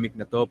pandemic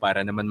na to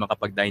para naman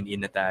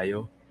makapag-dine-in na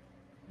tayo.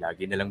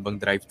 Lagi na lang bang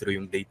drive-thru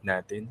yung date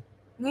natin?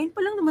 Ngayon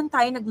pa lang naman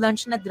tayo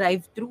nag-lunch na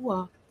drive-thru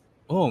ah.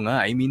 Oo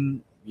nga, I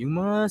mean,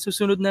 yung mga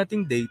susunod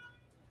nating date,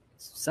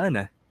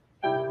 sana.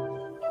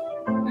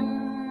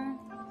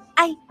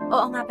 Ay,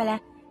 oo nga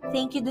pala.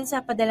 Thank you dun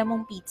sa padala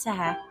mong pizza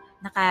ha.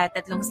 Naka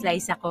 3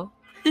 slice ako.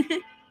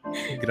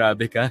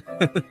 Grabe ka.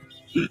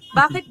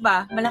 Bakit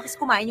ba? Malakas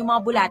kumain yung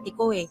mga bulati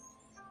ko eh.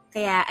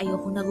 Kaya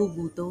ayoko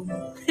nagugutom.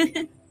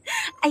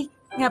 Ay,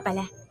 nga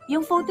pala.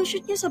 Yung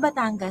photoshoot niyo sa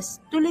Batangas,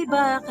 tuloy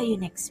ba kayo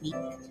next week?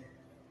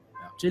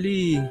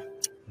 Actually,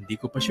 hindi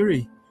ko pa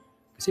sure eh.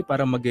 Kasi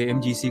parang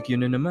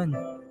mag-MGCQ na naman.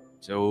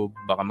 So,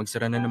 baka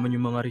magsara na naman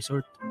yung mga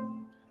resort.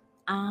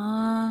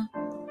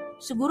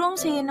 Siguro ang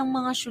saya ng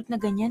mga shoot na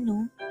ganyan,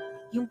 no?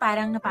 Yung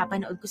parang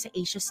napapanood ko sa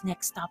Asia's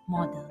Next Top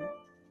Model.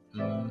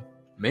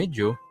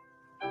 Medyo.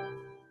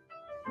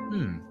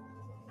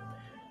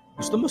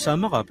 Gusto mo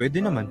sama ka? Pwede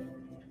naman.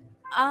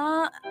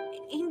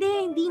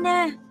 Hindi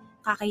na.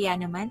 Kakaya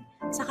naman.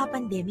 Saka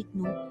pandemic,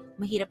 no?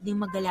 Mahirap din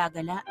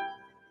magala-gala.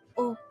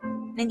 Oh,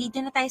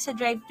 nandito na tayo sa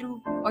drive-thru.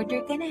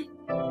 Order ka na.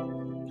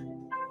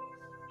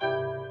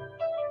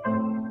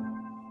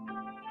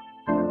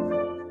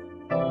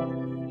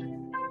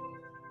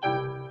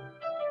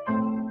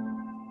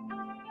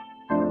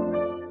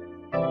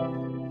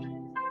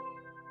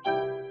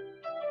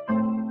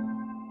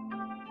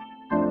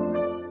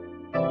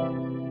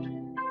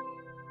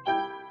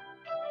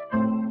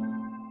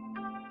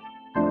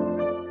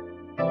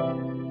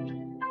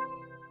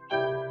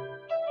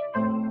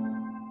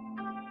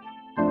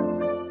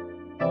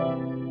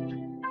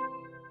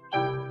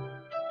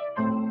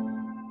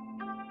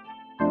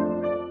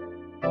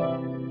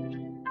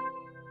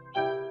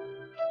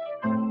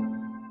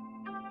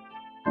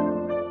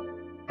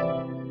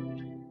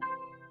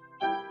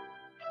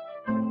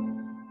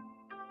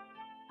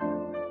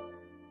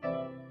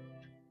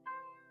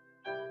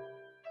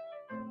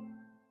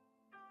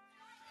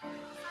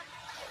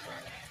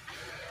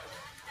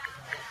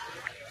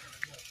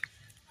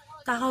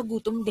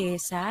 nakakagutom,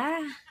 Desa.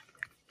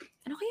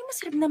 Ano kaya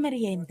masarap na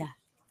merienda?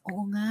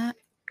 Oo nga.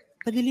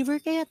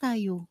 Pa-deliver kaya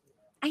tayo?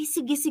 Ay,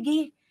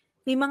 sige.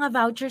 May mga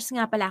vouchers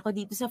nga pala ako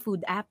dito sa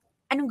food app.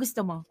 Anong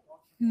gusto mo?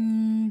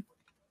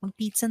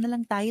 Mag-pizza na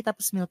lang tayo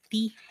tapos milk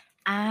tea.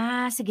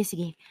 Ah,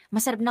 sige.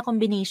 Masarap na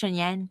combination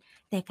yan.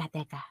 Teka.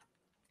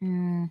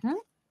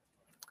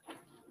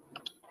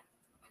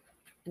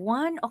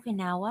 One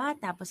Okinawa,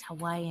 tapos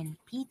Hawaiian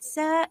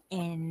pizza,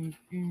 and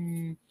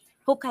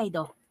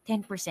Hokkaido.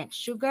 10%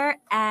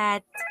 sugar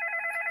at...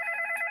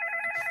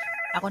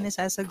 Ako na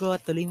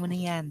sasagot. Tuloy mo na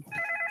yan.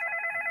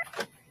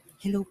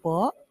 Hello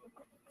po?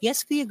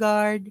 Yes, Kuya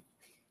Guard.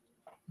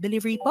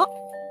 Delivery po?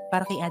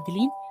 Para kay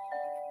Adeline?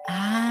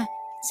 Ah,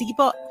 sige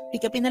po.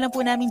 Pick upin na lang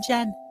po namin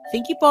dyan.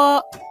 Thank you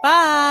po.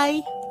 Bye!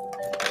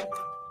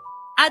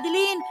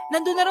 Adeline,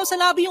 nandun na raw sa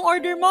lobby yung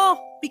order mo.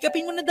 Pick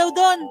upin mo na daw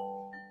doon.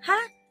 Ha?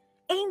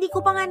 Eh, hindi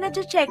ko pa nga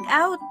na-check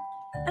out.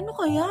 Ano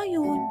kaya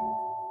yun?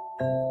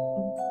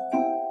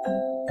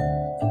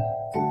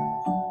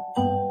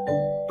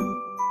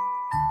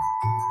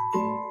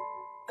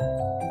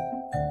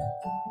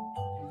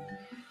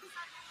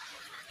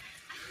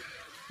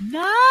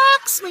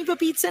 Nax! May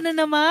pa-pizza na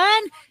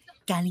naman!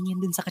 Galing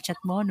yan dun sa kachat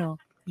mo, no?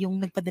 Yung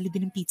nagpadala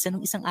din ng pizza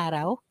nung isang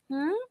araw?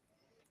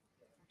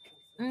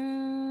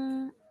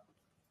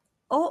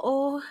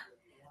 Oo.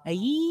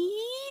 Ay,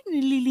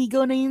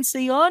 nililigaw na yun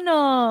sa'yo, no?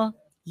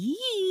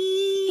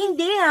 Yee!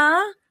 Hindi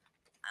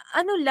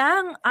Ano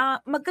lang,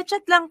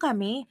 magka-chat lang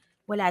kami.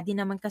 Wala din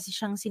naman kasi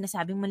siyang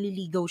sinasabing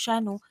manliligaw siya,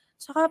 no?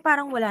 Saka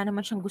parang wala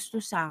naman siyang gusto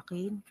sa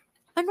akin.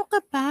 Ano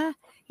ka pa?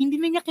 Hindi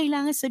na niya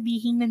kailangan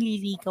sabihin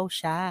nanliligaw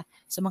siya.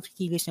 Sa mga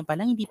kikilos niya pa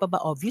lang, hindi pa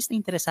ba obvious na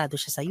interesado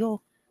siya sa'yo?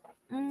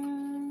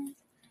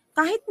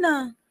 Kahit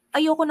na.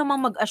 Ayoko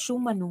namang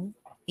mag-assume, ano?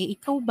 Eh,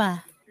 ikaw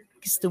ba?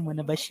 Gusto mo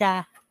na ba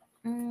siya?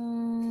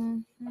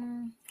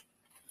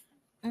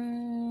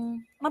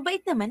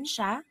 Mabait naman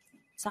siya.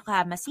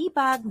 Saka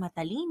masipag,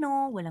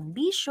 matalino, walang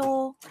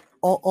bisyo.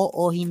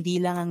 Oo,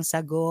 hindi lang ang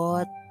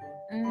sagot.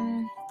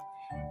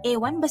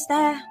 Ewan,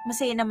 basta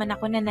masaya naman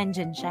ako na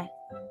nandyan siya.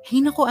 Hey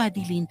nako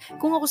Adeline,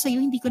 kung ako sa'yo,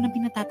 hindi ko na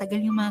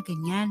pinatatagal yung mga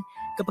ganyan.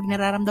 Kapag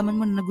nararamdaman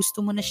mo na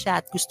gusto mo na siya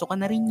at gusto ka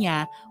na rin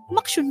niya,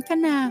 umaksyon ka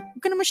na.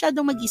 Huwag ka na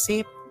masyadong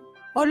mag-isip.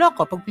 Wala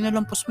ka, pag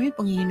pinalampas mo yun,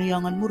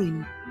 panghihinayangan mo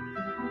rin.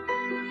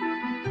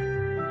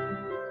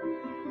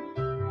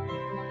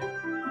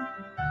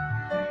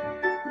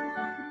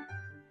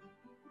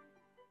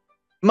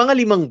 Mga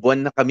 5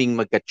 buwan na kaming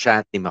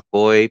magka-chat ni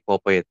Makoy,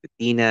 Popoy at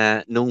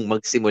Tina nung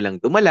magsimulang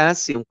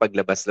dumalas yung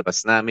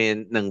paglabas-labas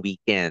namin ng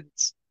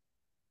weekends.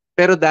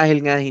 Pero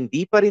dahil nga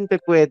hindi pa rin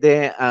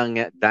pwede ang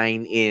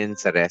dine-in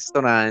sa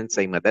restaurants,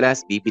 ay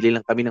madalas bibili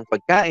lang kami ng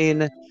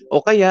pagkain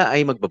o kaya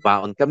ay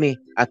magbabaon kami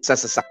at sa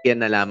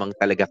sasakyan na lamang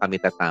talaga kami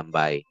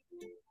tatambay.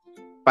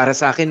 Para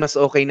sa akin, mas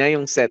okay na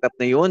yung setup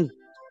na yun.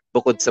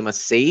 Bukod sa mas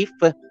safe,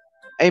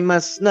 ay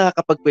mas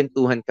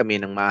nakakapagkwentuhan kami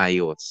ng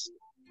maayos.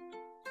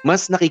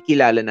 Mas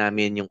nakikilala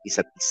namin yung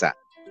isa't isa.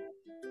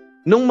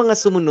 Nung mga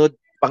sumunod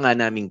pa nga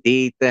naming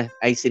date,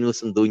 ay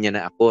sinusundo niya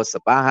na ako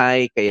sa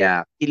bahay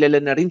kaya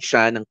kilala na rin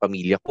siya ng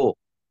pamilya ko.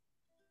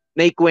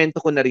 Naikwento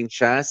ko na rin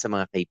siya sa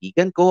mga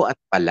kaibigan ko at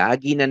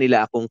palagi na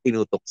nila akong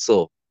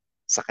tinutokso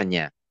sa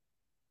kanya.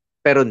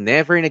 Pero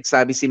never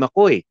nagsabi si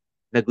Makoy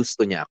na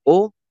gusto niya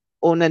ako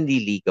o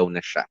nanliligaw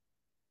na siya.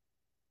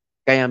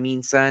 Kaya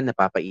minsan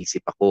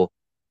napapaisip ako,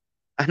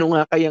 ano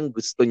nga kayang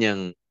gusto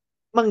niyang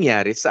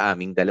mangyari sa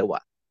aming dalawa?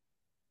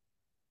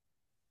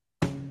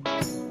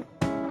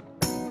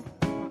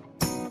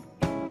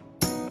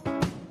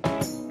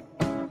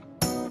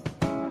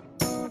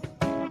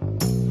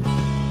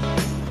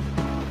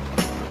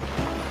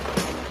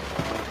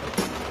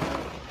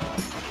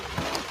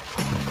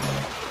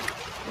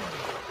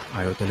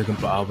 Ayaw talagang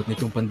paabot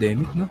nitong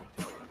pandemic, no?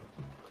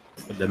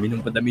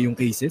 Padami yung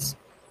cases.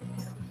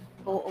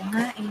 Oo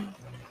nga eh.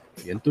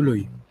 Yan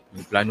tuloy.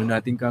 Yung plano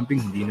nating camping,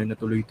 hindi na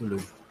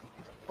natuloy-tuloy.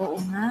 Oo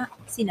nga,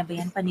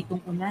 sinabayan pa nitong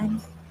ulan.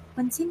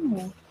 Pansin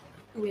mo,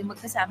 tuwing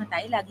magkasama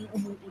tayo, laging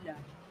umuulan.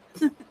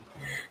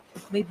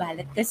 May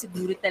balat ka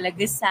siguro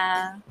talaga sa...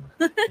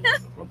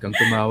 Huwag kang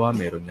tumawa,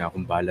 meron nga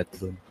akong balat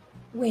doon.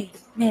 We,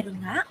 meron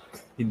nga?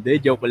 Hindi,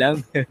 joke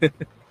lang.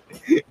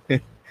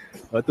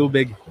 O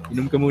tubig,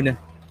 inom ka muna.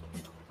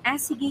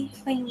 Sige,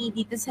 pahingi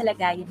dito sa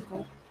lagayan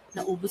ko.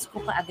 Naubos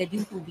ko kaagad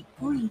yung tubig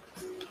ko eh.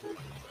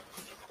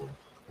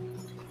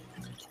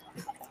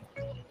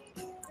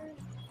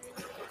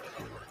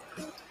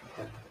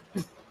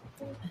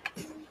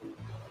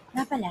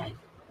 Nga pala,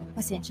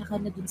 pasensya ka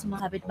na dun sa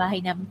mga kapitbahay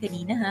namin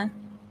kanina ha.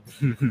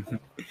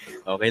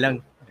 Okay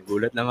lang,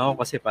 nagulat lang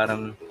ako kasi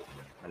parang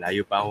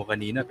malayo pa ako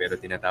kanina pero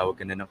tinatawag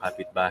ka na ng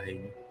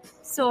kapitbahay mo.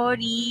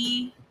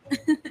 Sorry.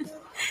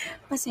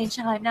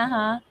 Pasensya ka na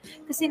ha.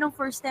 Kasi nung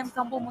first time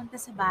kang pumunta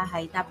sa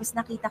bahay, tapos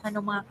nakita ka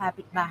ng mga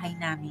kapitbahay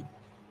namin,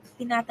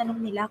 tinatanong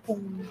nila kung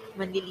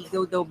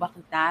manliligaw daw ba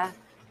kita.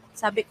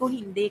 Sabi ko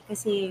hindi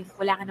kasi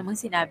wala ka namang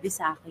sinabi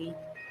sa akin.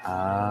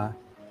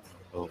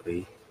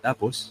 Okay.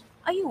 Tapos?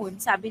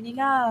 Ayun, sabi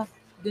nila,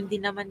 dun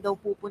din naman daw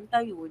pupunta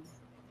yun.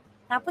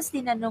 Tapos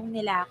tinanong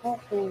nila ako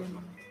kung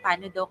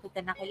paano daw kita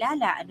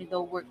nakilala, ano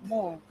daw work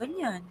mo,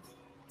 ganyan.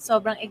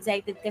 Sobrang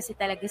excited kasi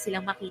talaga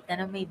silang makita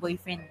na may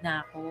boyfriend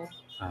na ako.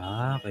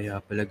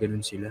 Kaya pala ganun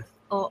sila.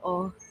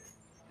 Oo.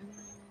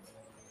 Mm,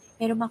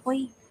 Pero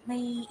Makoy,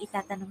 may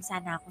itatanong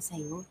sana ako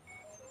sa'yo.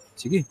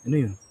 Sige, ano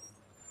yun?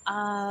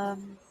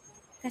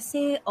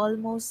 Kasi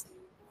almost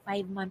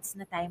 5 months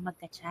na tayo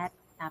magka-chat.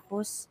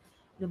 Tapos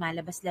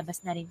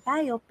lumalabas-labas na rin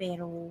tayo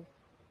pero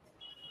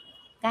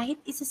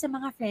kahit isa sa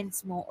mga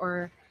friends mo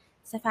or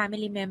sa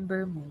family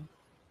member mo,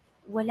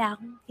 wala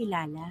akong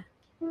kilala.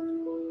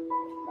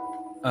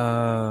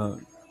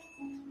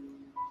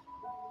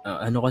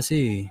 Ano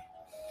kasi,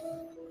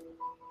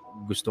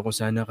 gusto ko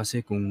sana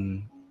kasi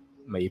kung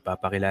may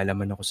ipapakilala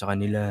man ako sa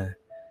kanila,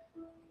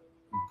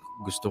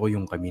 gusto ko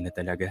yung kami na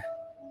talaga.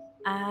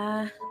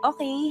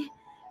 Okay.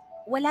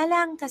 Wala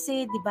lang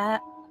kasi 'di ba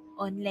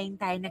online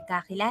tayo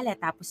nagkakilala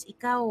tapos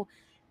ikaw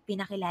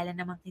pinakilala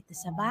naman kita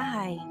sa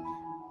bahay.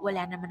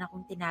 Wala naman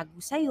akong tinago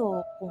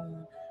sa'yo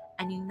kung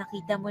ano yung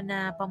nakita mo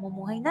na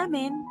pamumuhay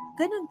namin,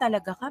 ganun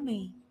talaga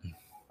kami.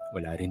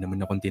 Wala rin naman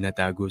akong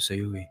tinatago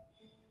sa'yo eh.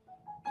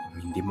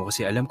 Hindi mo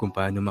kasi alam kung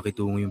paano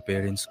makitungo yung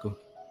parents ko.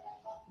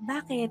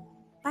 Bakit?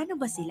 Paano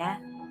ba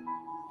sila?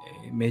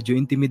 Medyo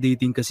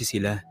intimidating kasi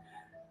sila.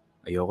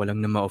 Ayoko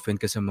lang na ma-offend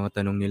ka sa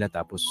mga tanong nila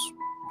tapos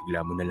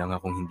bigla mo na lang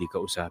akong hindi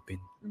ka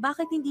usapin.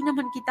 Bakit hindi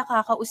naman kita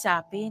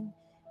kakausapin?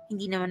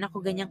 Hindi naman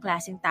ako ganyang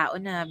klaseng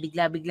tao na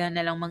bigla-bigla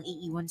na lang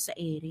mang-iiwan sa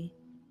ere.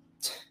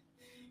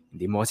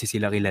 Hindi mo kasi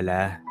sila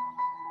kilala.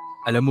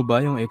 Alam mo ba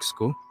yung ex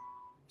ko?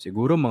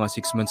 Siguro mga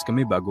 6 months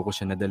kami bago ko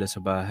siya nadala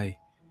sa bahay.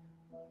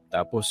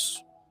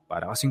 Tapos,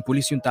 para kasing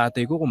pulis yung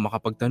tatay ko kung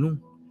makapagtanong.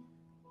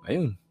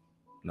 Ayun,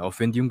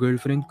 na-offend yung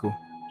girlfriend ko.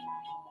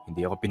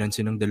 Hindi ako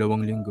pinansin ng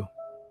 2 linggo.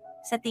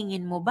 Sa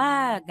tingin mo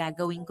ba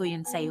gagawin ko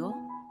yun sa'yo?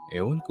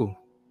 Ewan ko,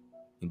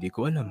 hindi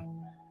ko alam.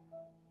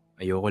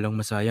 Ayoko lang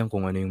masayang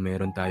kung ano yung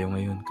meron tayo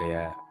ngayon.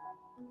 Kaya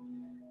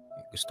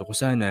gusto ko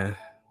sana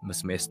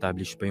mas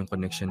ma-establish pa yung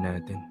connection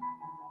natin.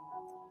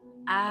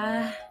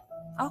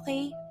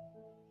 Okay.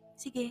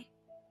 Sige.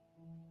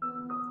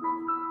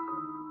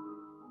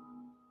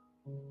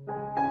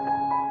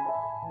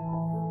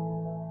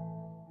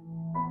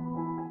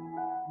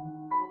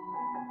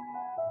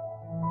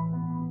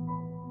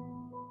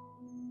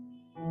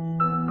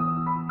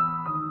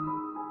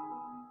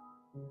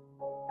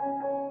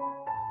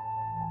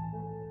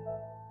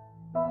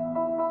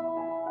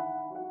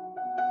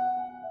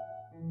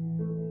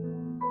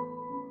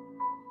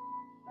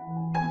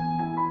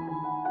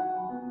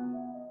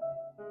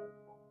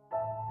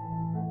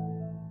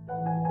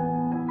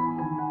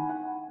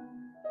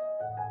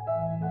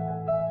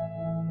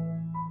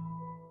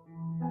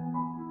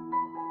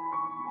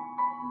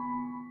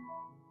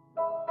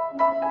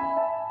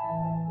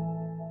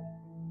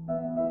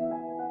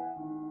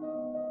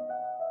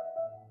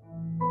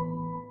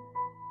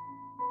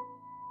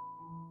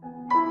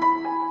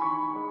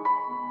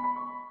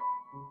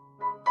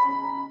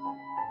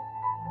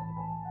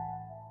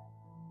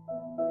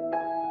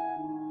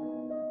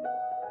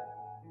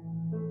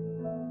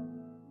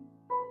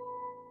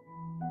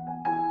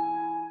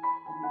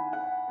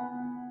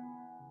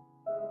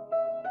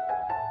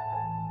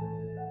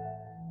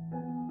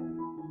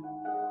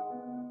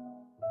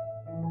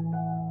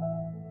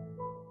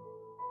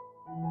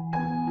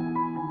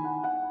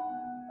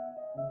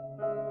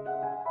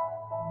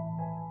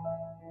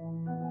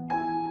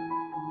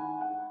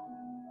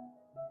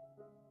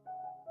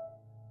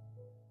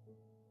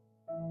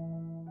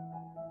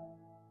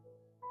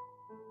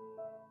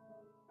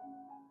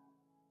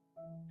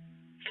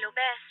 Hello,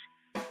 Bes.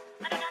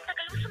 Ano na, ang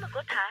tagal mo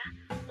sumagot, ha?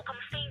 O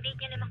kamusta yung date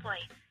niya ni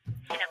Makoy?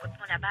 Sinagot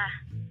mo na ba?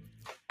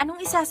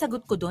 Anong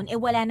isasagot ko doon?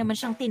 Wala naman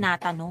siyang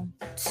tinatanong.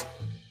 Tsk.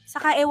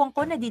 Saka ewan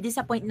ko,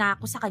 nadidisappoint na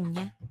ako sa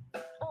kanya.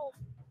 Oh,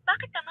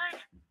 bakit naman?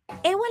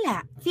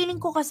 Wala. Feeling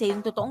ko kasi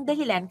yung totoong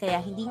dahilan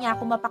kaya hindi niya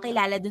ako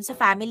mapakilala dun sa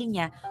family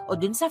niya o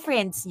dun sa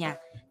friends niya.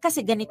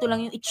 Kasi ganito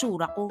lang yung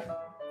itsura ko.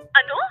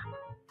 Ano?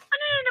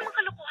 Ano na namang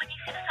kalokohan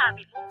yung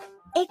sinasabi mo?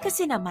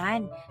 Kasi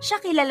naman,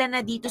 siya kilala na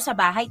dito sa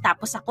bahay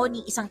tapos ako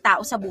ni isang tao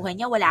sa buhay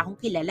niya wala akong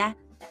kilala.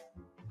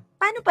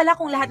 Paano pala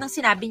kung lahat ng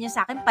sinabi niya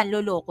sa akin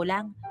panloloko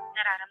lang?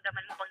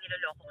 Nararamdaman mo bang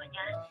niloloko ka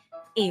niya?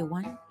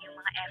 Ewan. Yung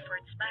mga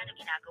efforts ba na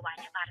ginagawa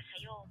niya para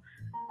sa'yo?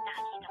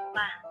 Nakikita mo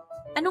ba?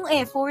 Anong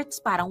efforts?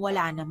 Parang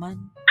wala naman.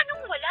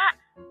 Anong wala?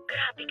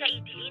 Grabe ka,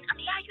 Edeline. Ang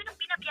layo ng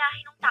binabiyahe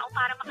ng tao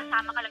para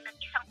makasama ka lang ng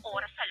 1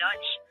 oras sa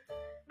lunch.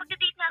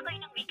 Magda-date nga kayo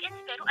ng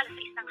weekends pero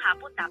 6:00 ng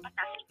hapon dapat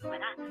nasa inyo ka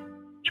na.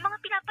 Yung mga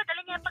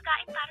pinapadala niya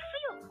pagkain para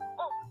sa'yo.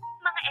 Oh,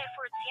 mga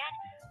efforts yan.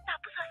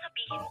 Tapos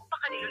sasabihin mo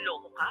baka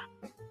niloloko ka?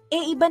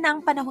 Iba na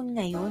ang panahon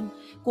ngayon.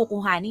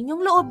 Kukuhanin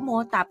yung loob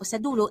mo tapos sa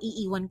dulo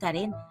iiwan ka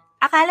rin.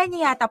 Akala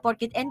niya yata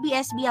porket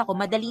NBSB ako,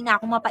 madali na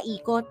ako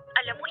mapaikot.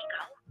 Alam mo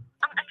ikaw,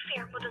 ang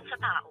unfair mo dun sa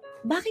tao.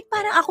 Bakit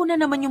parang ako na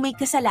naman yung may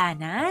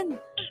kasalanan?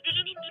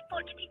 Edeline, hindi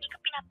porket hindi ka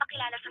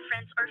pinapakilala sa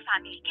friends or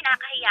family,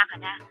 kinakahiya ka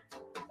na.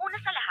 Una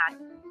sa lahat,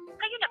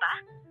 kayo na ba?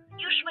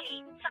 Usually,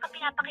 saka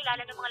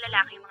pinapakilala ng mga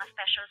lalaki yung mga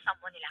special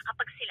someone nila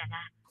kapag sila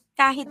na.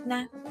 Kahit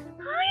na,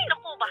 Ay,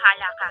 naku,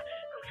 bahala ka.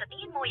 Kung sa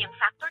tingin mo, yung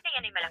factor na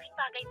yan ay malaking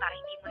bagay para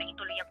hindi mo na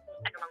ituloy ang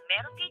kung anumang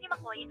meron kay ni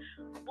McCoy,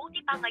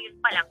 buti pa ngayon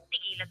pa lang,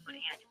 tigilan mo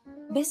na yan.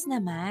 bes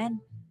naman.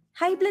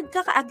 High blood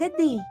ka kaagad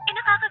eh. Eh,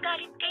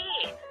 nakakagalit ka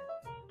eh.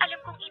 Alam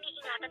kong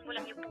iniingatan mo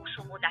lang yung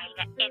puso mo dahil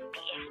nga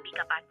NBSB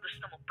ka pa at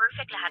gusto mo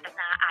perfect lahat at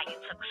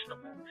naaayon sa gusto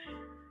mo.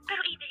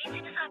 Pero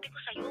Evelyn, sinasabi ko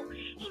sa'yo,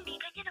 hindi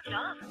ganyan ang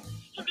love.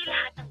 Hindi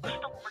lahat ng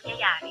gusto mo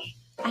mangyayari.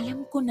 Alam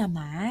ko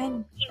naman.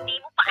 Hindi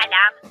mo pa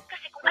alam.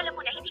 Kasi kung alam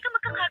mo na, hindi ka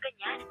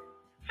magkakaganyan.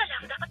 Sa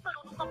love, dapat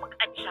marunong kang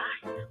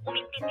mag-adjust,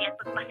 umintindi at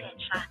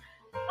magpasensya.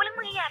 Walang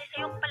mangyayari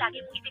sa'yo kung palagi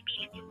mong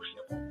ipipilit yung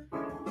gusto mo.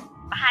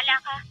 Bahala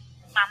ka.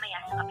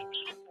 Mamaya sa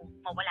kapipilit mo,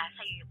 mawala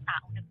sa'yo yung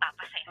taong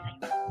nagpapasaya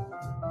sa'yo.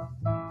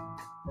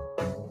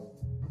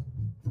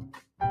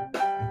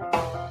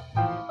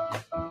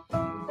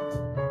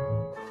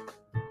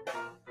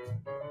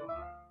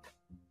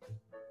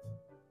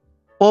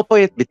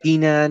 Popoy at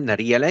Bettina,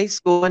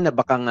 na-realize ko na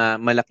baka nga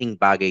malaking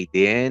bagay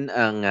din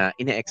ang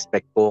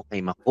ina-expect ko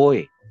kay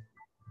McCoy.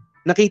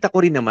 Nakita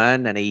ko rin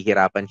naman na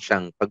nahihirapan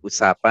siyang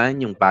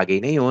pag-usapan yung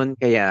bagay na yun,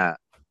 kaya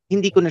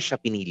hindi ko na siya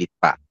pinilit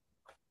pa.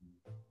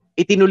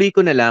 Itinuloy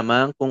ko na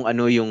lamang kung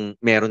ano yung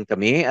meron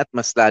kami at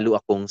mas lalo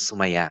akong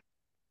sumaya.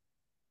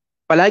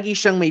 Palagi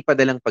siyang may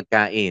padalang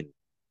pagkain.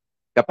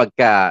 Kapag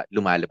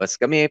lumalabas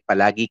kami,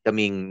 palagi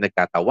kaming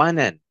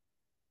nagtatawanan.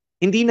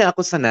 Hindi na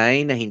ako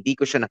sanay na hindi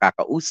ko siya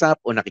nakakausap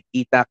o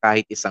nakikita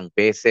kahit isang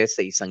beses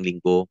sa isang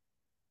linggo.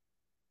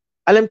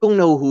 Alam kong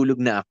nahuhulog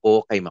na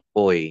ako kay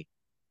McCoy,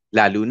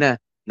 lalo na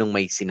nung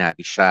may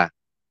sinabi siya.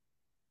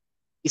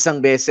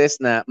 Isang beses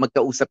na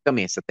magkausap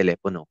kami sa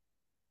telepono.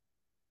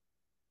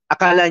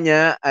 Akala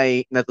niya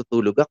ay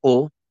natutulog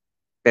ako,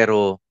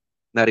 pero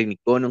narinig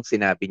ko nung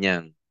sinabi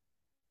niyang,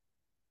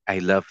 I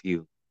love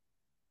you.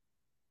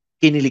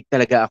 Kinilig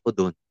talaga ako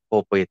doon,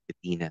 Popoy at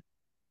Bettina.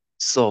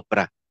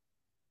 Sobra.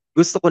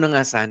 Gusto ko na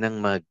nga sanang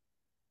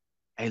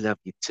I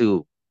love you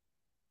too.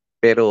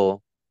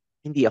 Pero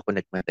hindi ako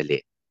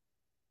nagmadali.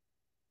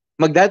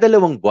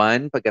 Magdadalawang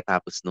buwan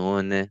pagkatapos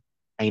noon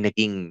ay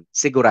naging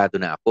sigurado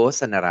na ako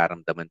sa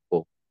nararamdaman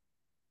ko.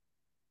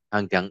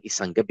 Hanggang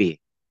isang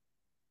gabi.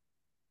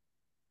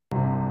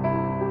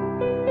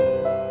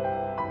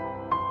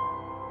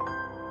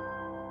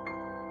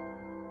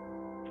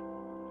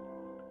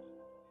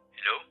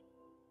 Hello?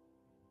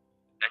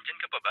 Nandyan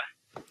ka pa ba?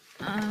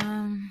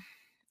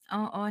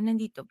 Oo,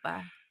 nandito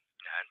pa.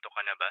 Nahantok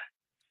ka na ba?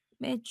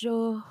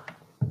 Medyo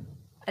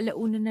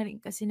alauna na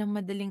rin kasi ng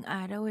madaling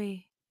araw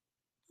eh.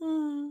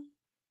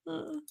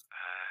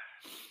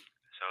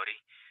 Sorry.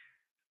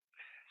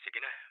 Sige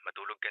na,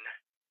 matulog ka na.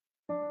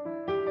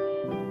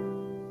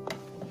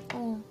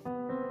 Oh,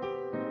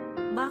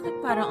 bakit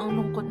parang ang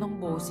lungkot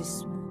ng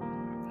boses mo?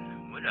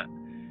 Wala.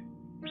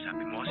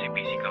 Sabi mo kasi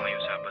busy ka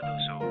ngayong Sabado,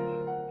 so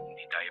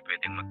hindi tayo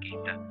pwedeng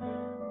magkita.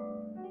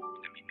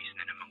 Namimiss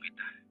na naman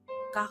kita.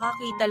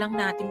 Kakakita lang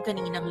natin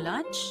kaninang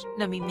lunch?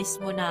 Namimiss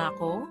mo na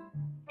ako?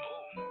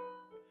 Oo.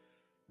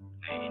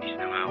 Naiinis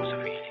na nga ako sa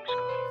feelings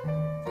ko.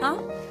 Ha?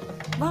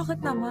 Bakit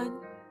naman?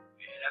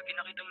 Eh, lagi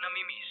na kitang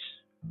namimiss.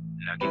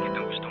 Lagi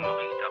kitang gustong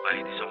makita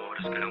kahit isang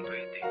oras ka lang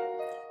pwede.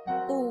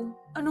 Oh,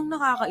 anong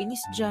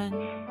nakakainis dyan?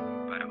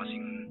 Para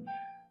kasing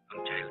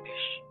ang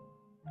childish.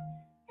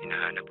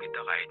 Hinahanap kita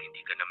kahit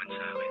hindi ka naman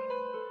sa akin.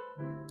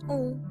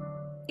 Oh,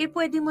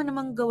 pwede mo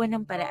namang gawa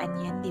ng paraan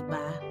yan, di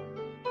ba?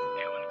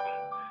 Ewan ko.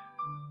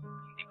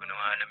 Hindi ko na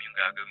nga alam yung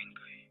gagawin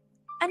ko eh.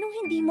 Anong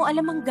hindi mo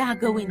alam ang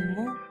gagawin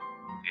mo?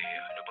 Eh,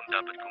 ano bang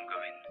dapat kong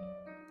gawin?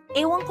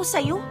 Ewan ko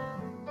sa'yo.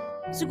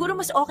 Siguro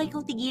mas okay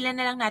kung tigilan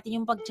na lang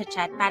natin yung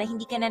pagchat-chat para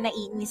hindi ka na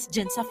naiinis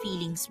dyan sa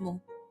feelings mo.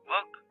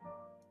 Wag.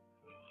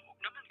 Huwag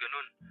naman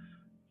ganun.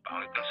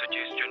 Pangit ang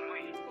suggestion mo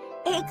eh.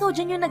 Ikaw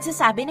dyan yung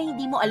nagsasabi na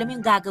hindi mo alam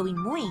yung gagawin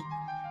mo eh.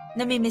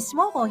 Namimiss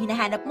mo ko,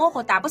 hinahanap mo ko,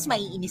 tapos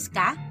maiinis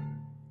ka?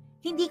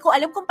 Hindi ko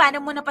alam kung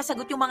paano mo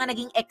napasagot yung mga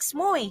naging ex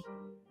mo eh.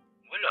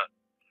 Wala.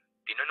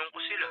 Tinanong ko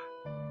sila.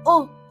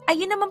 Oh,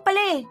 ayun naman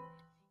pala eh.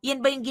 Yan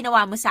ba yung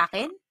ginawa mo sa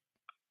akin?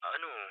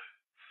 Ano?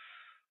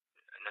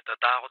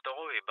 Natatakot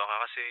ako eh. Baka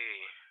kasi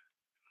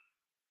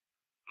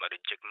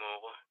ma-reject mo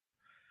ako.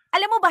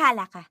 Alam mo,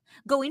 bahala ka.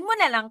 Gawin mo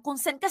na lang kung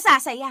saan ka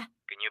sasaya.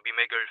 Can you be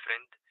my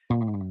girlfriend?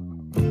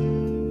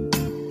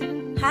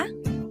 Ha?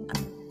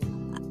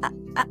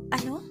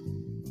 Ano?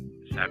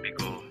 Sabi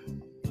ko,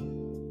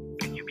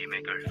 can you be my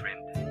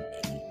girlfriend?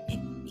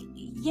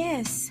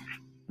 Yes.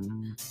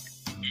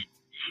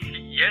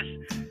 Yes?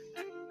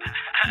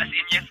 As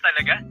in yes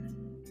talaga?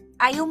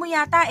 Ayaw mo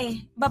yata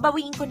eh.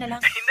 Babawiin ko na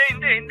lang.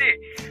 Hindi.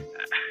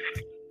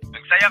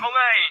 Ang saya ko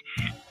nga eh.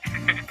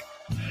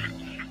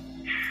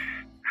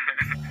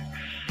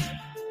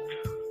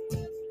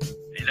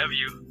 I love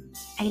you.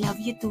 I love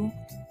you too.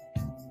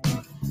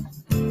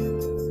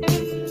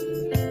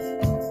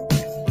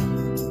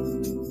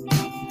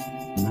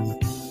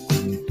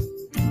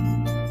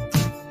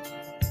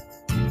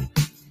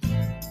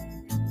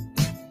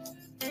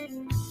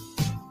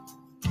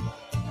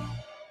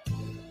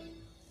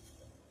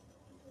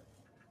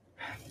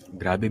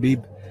 Grabe babe,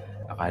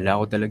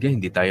 Akala ko talaga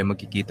hindi tayo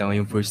magkikita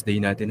ngayong first day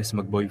natin as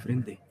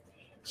mag-boyfriend eh.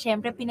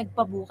 Siyempre,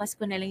 pinagpabukas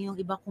ko na lang yung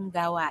iba kong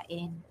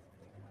gawain.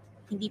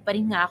 Hindi pa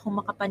rin nga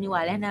ako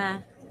makapaniwala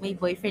na may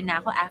boyfriend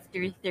na ako after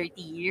 30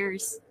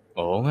 years.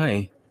 Oo nga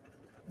eh.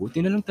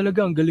 Buti na lang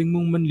talaga ang galing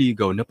mong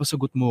manligaw na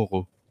pasagot mo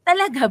ko.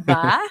 Talaga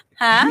ba?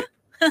 Ha?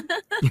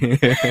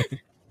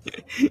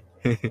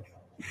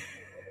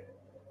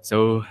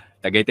 So,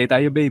 Tagaytay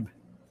tayo babe.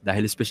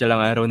 Dahil special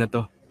ang araw na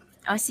to.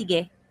 O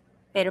sige.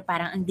 Pero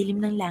parang ang dilim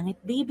ng langit,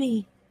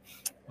 baby.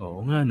 Oo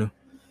nga no.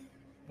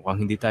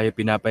 Mukhang hindi tayo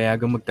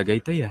pinapayagang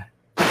magtagaytay ah.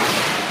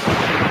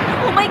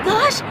 Oh my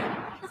gosh!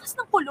 Lakas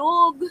ng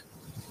kulog.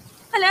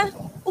 Hala,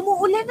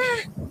 umuulan na.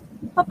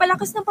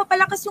 Papalakas ng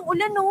papalakas yung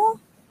ulan, no?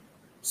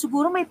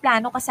 Siguro may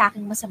plano ka sa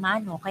aking masama,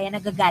 no? Kaya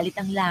nagagalit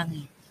ang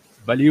langit.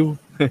 Baliw.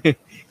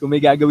 Kung may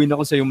gagawin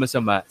ako sa'yong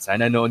masama,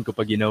 sana noon ko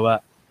pa ginawa.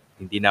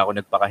 Hindi na ako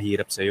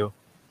nagpakahirap sa'yo.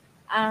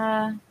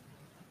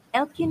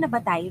 LQ na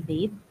ba tayo,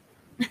 babe?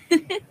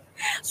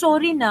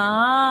 Sorry na.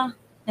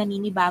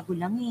 Naninibago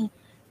lang eh.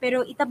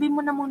 Pero itabi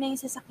mo na muna yung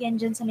sasakyan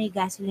dyan sa may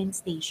gasoline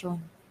station.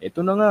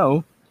 Ito na nga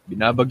oh.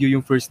 Binabagyo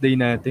yung first day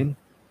natin.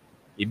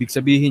 Ibig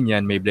sabihin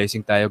yan, may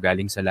blessing tayo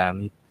galing sa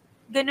langit.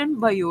 Ganun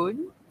ba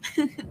yun?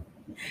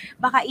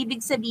 Baka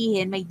ibig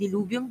sabihin may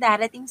dilubyong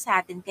darating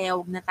sa atin kaya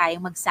huwag na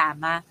tayong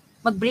magsama.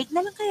 Mag-break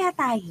na lang kaya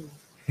tayo.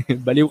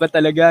 Baliw ka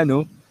talaga,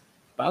 no?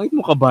 Pangit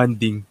mo ka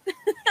banding.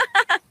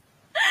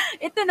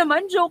 Ito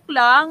naman, joke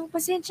lang.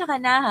 Pasensya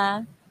ka na ha.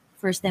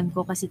 First time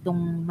ko kasi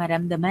itong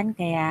maramdaman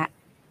kaya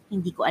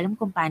hindi ko alam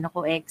kung paano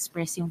ko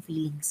i-express yung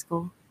feelings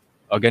ko.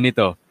 O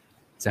ganito,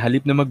 sa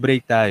halip na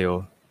mag-break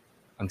tayo,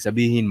 ang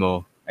sabihin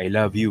mo, I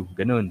love you,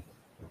 ganun.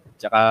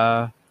 Tsaka,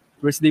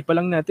 first day pa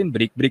lang natin,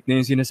 break na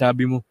yung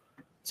sinasabi mo.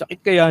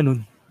 Sakit kaya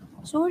nun?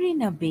 Sorry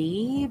na,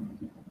 babe.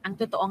 Ang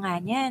totoo nga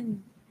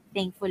niyan,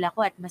 thankful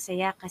ako at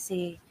masaya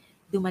kasi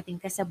dumating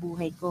ka sa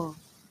buhay ko.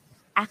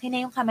 Akin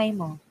na yung kamay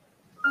mo.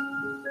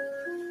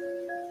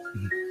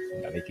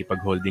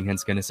 Nakikipag-holding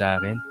hands ka na sa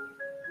akin.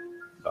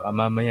 Baka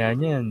mamaya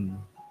niyan,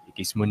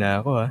 i-kiss mo na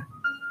ako ha.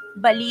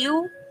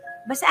 Baliw?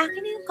 Basta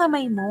akin na yung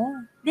kamay mo.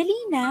 Dali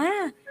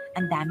na.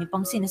 Ang dami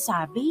pang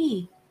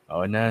sinasabi.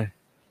 Oo na.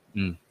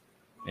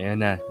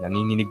 Ayan na,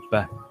 nanginginig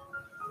pa.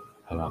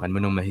 Hawakan mo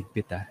ng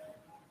mahigpit ha.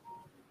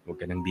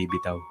 Huwag ka nang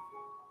bibitaw.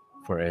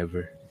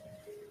 Forever.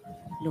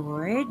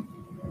 Lord,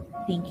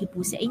 thank you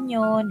po sa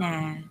inyo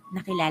na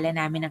nakilala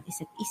namin ang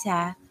isa't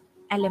isa.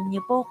 Alam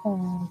niyo po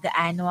kung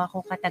gaano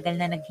ako katagal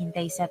na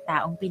naghintay sa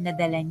taong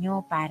pinadala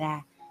niyo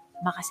para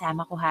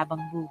makasama ko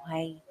habang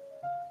buhay.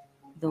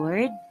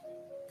 Lord,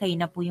 kayo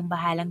na po yung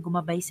bahalang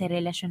gumabay sa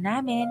relasyon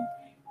namin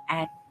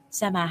at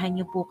samahan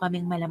niyo po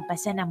kaming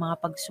malampasan ang mga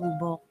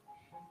pagsubok.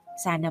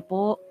 Sana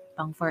po,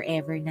 pang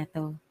forever na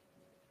to.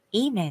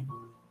 Amen.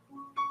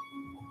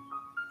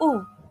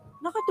 Oh,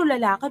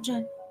 nakatulala ka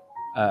dyan.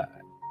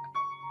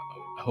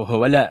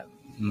 Wala.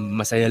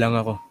 Masaya lang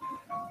ako.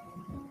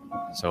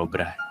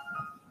 Sobra.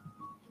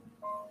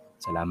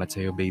 Salamat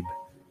sa'yo, babe.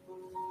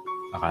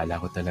 Akala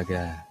ko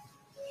talaga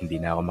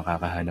hindi na ako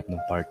makakahanap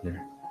ng partner.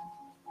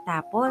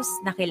 Tapos,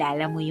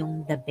 nakilala mo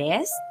yung the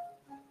best?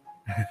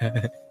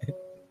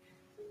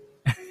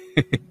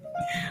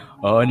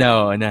 Oo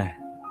na.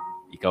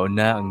 Ikaw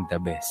na ang the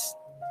best.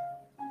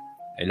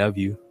 I love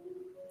you.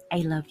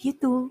 I love you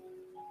too.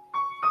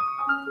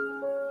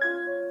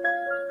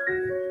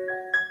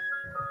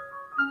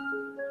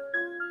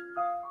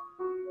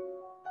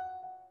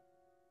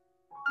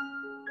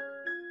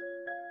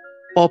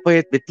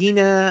 Popoy at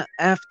Bettina,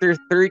 after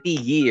 30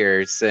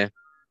 years,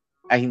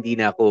 ay hindi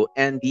na ako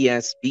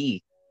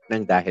NBSB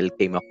nang dahil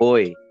kay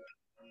Makoy.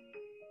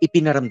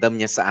 Ipinaramdam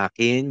niya sa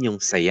akin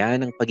yung saya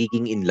ng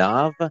pagiging in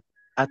love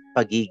at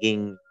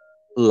pagiging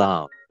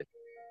loved.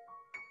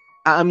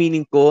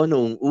 Aaminin ko,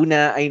 noong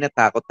una ay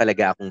natakot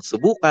talaga akong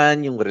subukan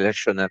yung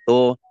relasyon na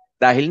to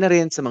dahil na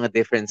rin sa mga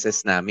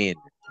differences namin.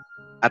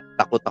 At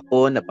takot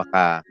ako na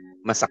baka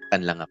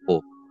masaktan lang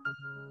ako.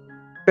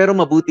 Pero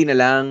mabuti na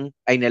lang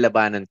ay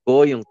nalabanan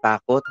ko yung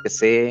takot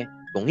kasi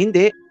kung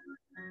hindi,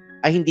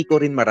 ay hindi ko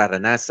rin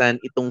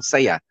mararanasan itong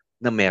saya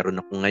na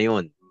meron ako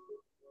ngayon.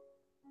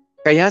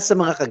 Kaya sa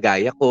mga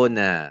kagaya ko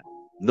na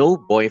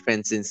no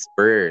boyfriend since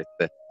birth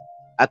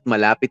at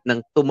malapit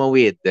nang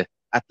tumawid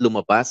at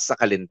lumabas sa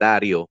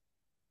kalendaryo,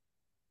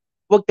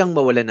 huwag kang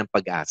mawalan ng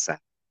pag-asa.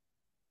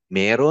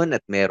 Meron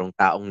at merong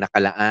taong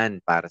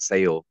nakalaan para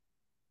sa'yo.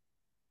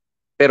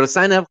 Pero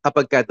sana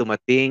kapag ka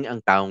dumating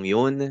ang taong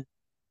yun,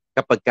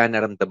 kapag ka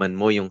naramdaman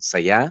mo yung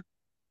saya,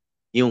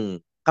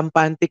 yung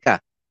kampante ka,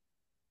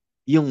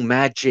 yung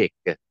magic,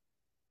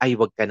 ay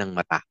huwag ka nang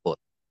matakot.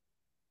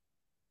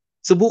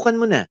 Subukan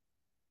mo na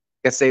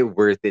kasi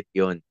worth it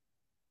yon.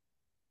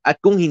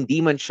 At kung hindi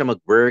man siya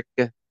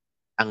mag-work,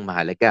 ang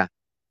mahalaga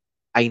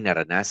ay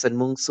naranasan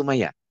mong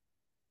sumaya.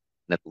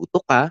 Natuto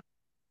ka,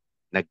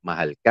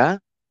 nagmahal ka,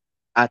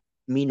 at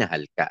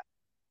minahal ka.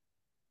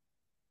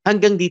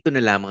 Hanggang dito na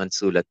lamang ang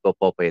sulat ko,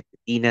 Popoy at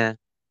Bettina.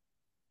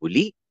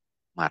 Uli,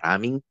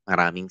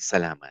 maraming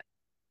salamat.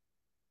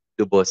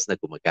 Lubos na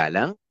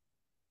gumagalang,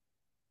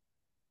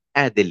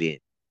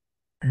 Adeline.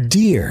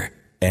 Dear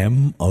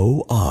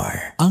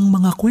MOR. Ang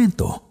mga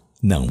kwento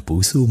ng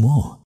puso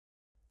mo.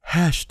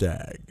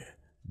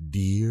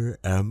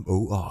 Dear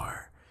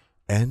MOR.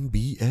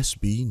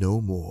 NBSB No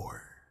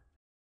More.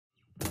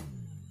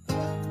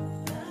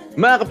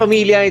 Mga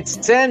kapamilya, it's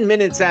 10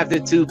 minutes after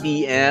 2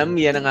 p.m.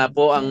 Yan na nga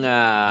po ang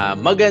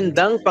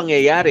magandang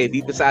pangyayari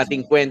dito sa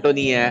ating kwento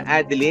ni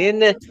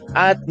Adeline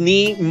at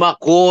ni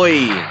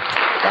Makoy.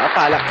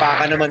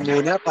 Palakpakan naman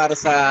muna para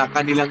sa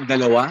kanilang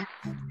dalawa.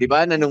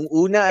 Diba? Na nung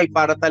una ay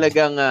para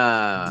talagang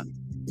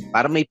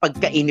para may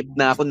pagkainip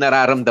na ako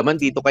nararamdaman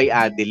dito kay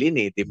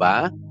Adeline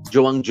diba?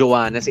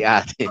 Jowang-jowa na si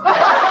ate.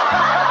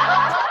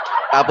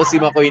 Tapos si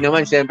Makoy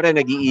naman, syempre,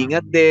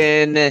 nag-iingat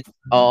din.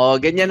 Oo,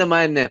 ganyan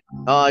naman.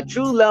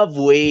 True love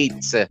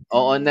waits.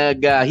 Oo,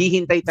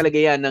 naghihintay talaga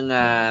yan ng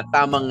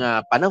tamang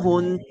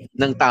panahon,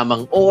 ng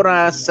tamang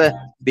oras,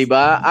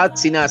 diba? At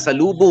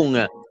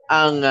sinasalubong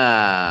ang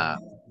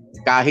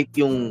kahit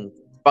yung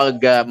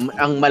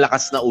ang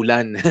malakas na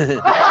ulan.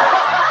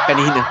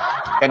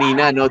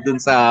 Kanina no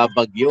dun sa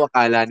bagyo,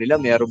 akala nyo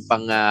meron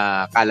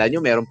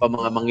pa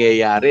mga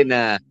mangyayari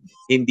na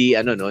hindi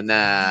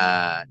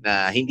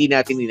na hindi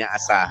natin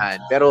inaasahan.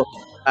 Pero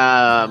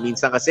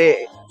minsan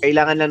kasi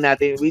kailangan lang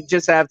natin, we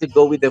just have to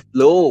go with the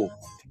flow.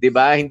 'Di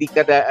ba? Hindi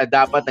ka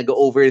dapat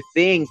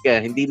nag-overthink,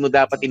 hindi mo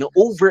dapat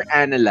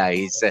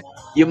ino-overanalyze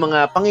yung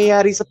mga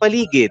pangyayari sa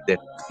paligid.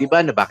 'Di ba?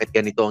 Na bakit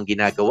ganito ang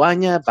ginagawa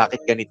niya?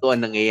 Bakit ganito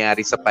ang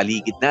nangyayari sa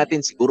paligid natin?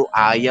 Siguro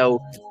ayaw,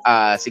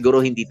 siguro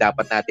hindi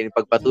dapat natin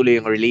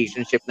ipagpatuloy yung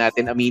relationship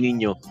natin. Aminin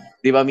niyo.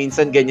 'Di ba?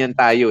 Minsan ganyan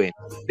tayo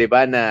 'Di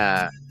ba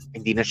na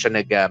hindi na siya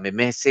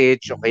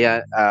nag-message o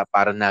kaya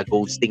parang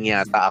na-ghosting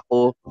yata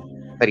ako.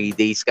 3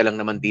 days ka lang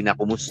naman din na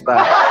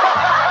kumusta.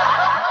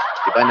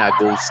 Diba,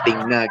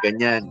 na-ghosting na,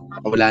 ganyan.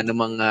 Wala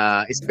namang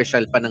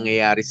special pa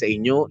nangyayari sa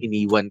inyo,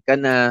 iniwan ka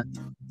na,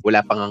 wala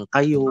pang ang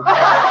kayo.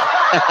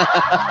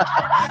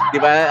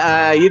 Diba,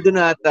 you do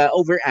not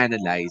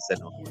overanalyze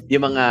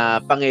yung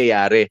mga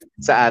pangyayari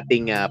sa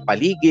ating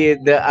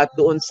paligid at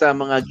doon sa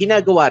mga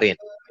ginagawa rin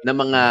ng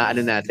mga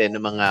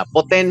ng mga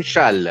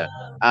potential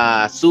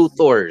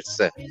suitors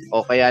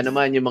o kaya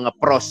naman yung mga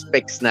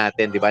prospects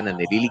natin, 'di ba, na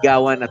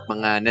nililigawan at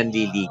mga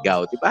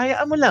nanliligaw. 'Di ba?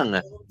 Hayaan mo lang.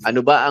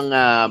 Ano ba ang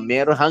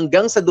meron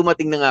hanggang sa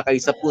dumating na nga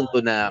kayo sa punto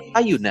na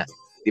kayo na,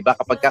 'di ba?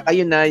 Kapag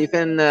kayo na, you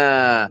can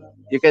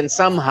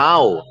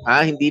somehow,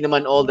 hindi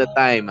naman all the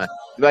time,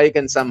 'di ba? You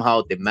can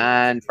somehow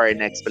demand for an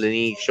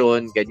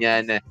explanation,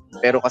 ganyan.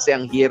 Pero kasi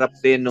ang hirap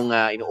din nung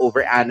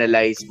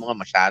overanalyze mo,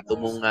 masyado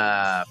mong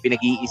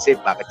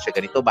pinag-iisip, bakit siya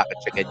ganito, bakit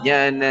siya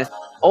ganyan.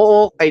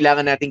 Oo,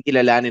 kailangan nating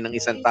kilalanin ng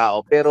isang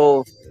tao,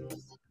 pero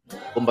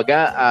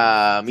kumbaga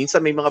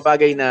minsan may mga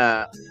bagay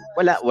na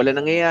wala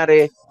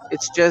nangyayari. It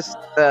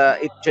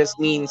just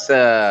means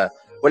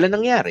wala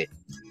nangyari.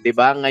 'Di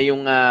ba?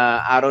 Ngayong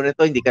araw na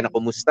 'to, hindi ka na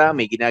kumusta,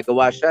 may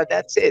ginagawa siya,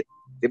 that's it.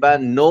 'Di ba?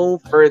 No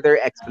further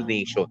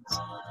explanations.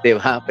 'Di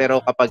ba?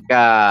 Pero kapag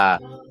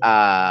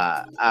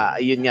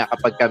yun nga,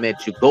 kapag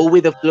medyo go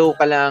with the flow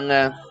ka lang,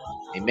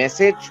 may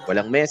message,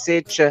 walang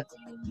message,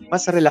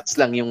 mas relax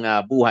lang yung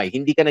buhay.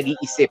 Hindi ka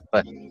nag-iisip,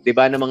 'di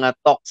ba, ng mga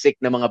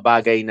toxic na mga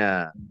bagay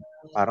na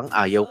parang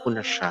ayaw ko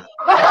na siya.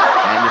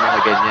 Ayan, yung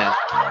mga ganyan.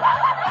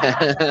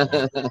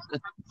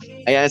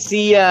 Ayan,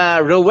 si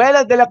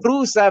Rowella de la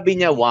Cruz, sabi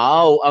niya,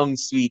 wow, ang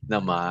sweet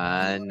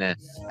naman.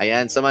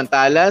 Ayan,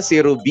 samantala,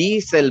 si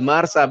Ruby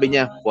Selmar, sabi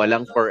niya,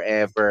 walang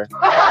forever.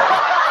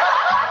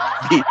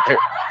 Peter.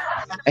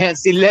 Ayan,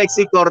 si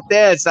Lexi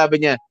Cortez,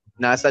 sabi niya,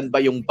 nasan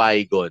ba yung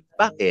bygone?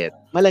 Bakit?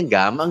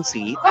 Malanggam ang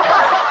sweet?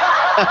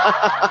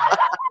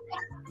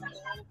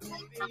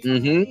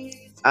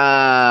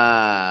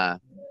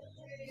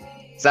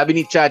 Sabi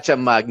ni Chacha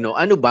Magno,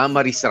 ano ba,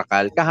 Maris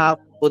Racal?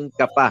 Kahapon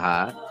ka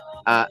pa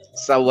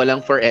sa walang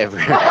forever.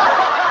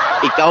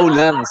 Ikaw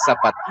lang,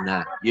 sapat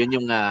na.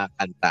 Yun yung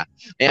kanta.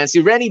 Ayan,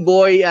 si Renny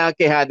Boy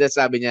Quejada,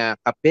 sabi niya,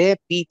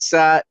 kape,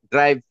 pizza,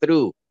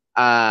 drive-thru.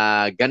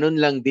 Ganun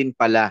lang din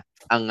pala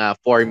ang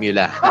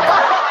formula.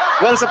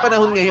 Well, sa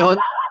panahon ngayon,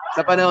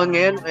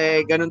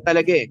 ganun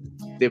talaga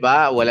 'Di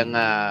ba? Walang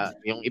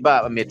yung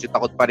iba medyo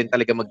takot pa rin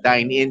talaga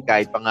mag-dine in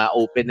kahit pa nga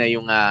open na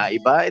yung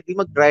iba, edi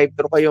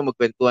mag-drive-thru kayo,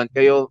 magkwentuhan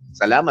kayo.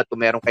 Salamat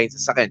kung meron kayong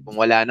sasakyan. Kung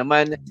wala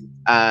naman,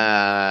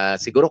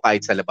 siguro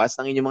kahit sa labas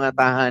ng inyong mga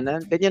tahanan.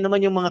 Ganyan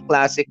naman yung mga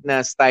classic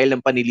na style ng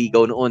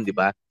paniligaw noon, 'di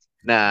ba?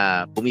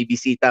 Na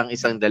bumibisita ang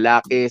isang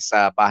lalaki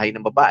sa bahay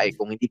ng babae.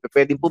 Kung hindi pa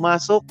pwedeng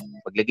pumasok,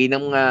 maglagay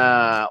ng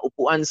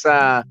upuan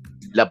sa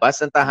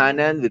labas ng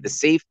tahanan with a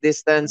safe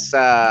distance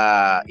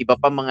sa iba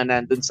pa mga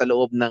nandun sa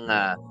loob ng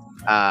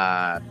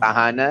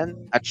tahanan.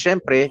 At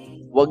syempre,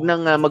 wag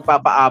nang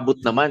magpapaabot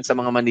naman sa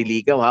mga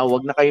maniligaw,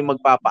 wag na kayong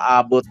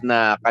magpapaabot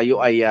na kayo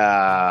ay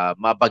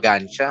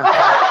mabagansya.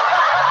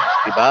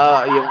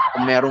 Diba? Yung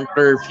kung merong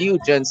curfew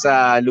dyan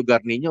sa lugar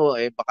ninyo,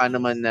 baka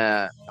naman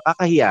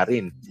nakakahiya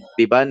rin.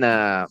 Diba?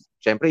 Na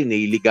syempre,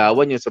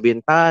 nililigawan nyo,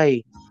 sabihin,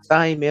 Tay,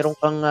 meron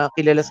kang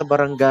kilala sa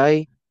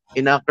barangay.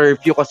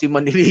 Ina-curfew kasi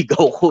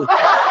maniligaw ko.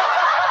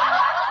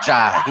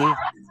 Jahe.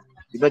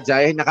 Diba,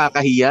 Jahe,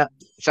 nakakahiya.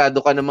 Masyado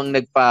ka namang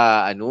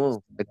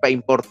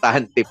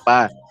nagpa-importante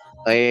pa.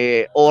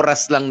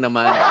 oras lang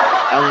naman.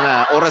 Ang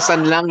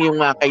orasan lang yung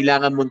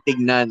kailangan mong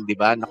tignan, di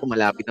ba? Naku,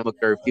 malapit na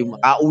mag-curfew.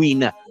 Makauwi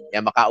na.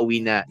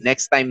 Makauwi na.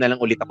 Next time na lang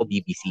ulit ako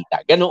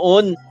bibisita.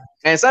 Ganoon.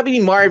 Sabi ni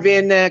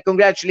Marvin,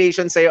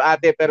 congratulations sa'yo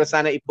ate, pero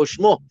sana i-push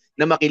mo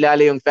na makilala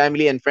yung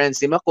family and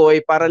friends ni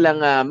McCoy para lang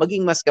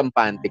maging mas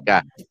kampante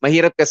ka.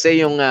 Mahirap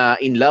kasi yung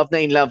in love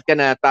ka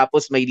na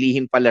tapos may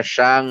lihim pala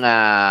siyang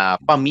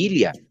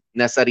pamilya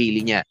na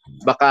sarili niya.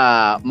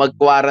 Baka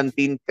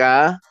mag-quarantine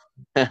ka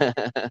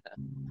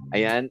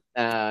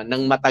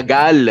ng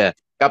matagal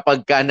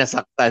kapag ka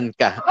nasaktan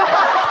ka.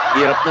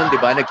 Hirap nun, di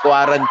ba?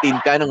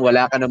 Nag-quarantine ka nang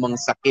wala ka namang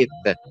sakit.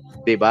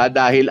 Di ba?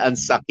 Dahil ang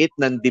sakit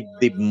ng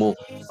dibdib mo.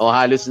 O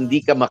halos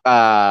hindi ka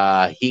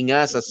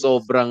makahinga sa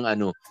sobrang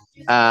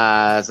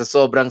sa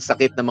sobrang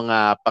sakit ng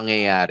mga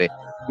pangyayari.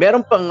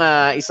 Meron pang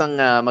isang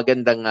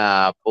magandang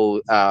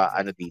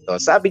dito.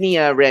 Sabi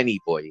ni Renny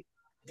Boy,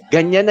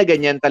 ganyan na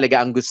ganyan talaga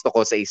ang gusto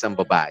ko sa isang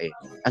babae.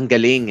 Ang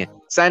galing.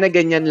 Sana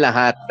ganyan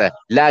lahat.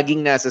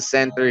 Laging nasa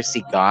center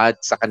si God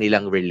sa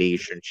kanilang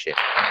relationship.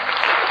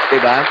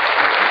 Diba?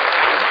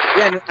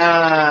 Yan,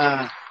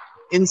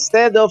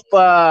 instead of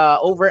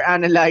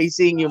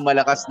overanalyzing yung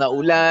malakas na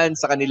ulan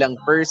sa kanilang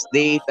first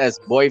date as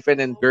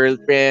boyfriend and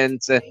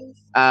girlfriends,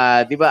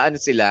 di ba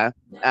sila?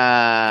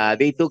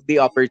 They took the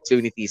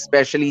opportunity,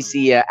 especially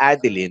si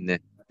Adeline,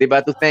 di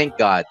ba, to thank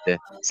God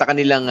sa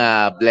kanilang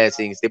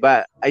blessings. Di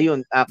ba?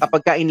 Ayun,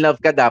 kapag ka in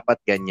love ka, dapat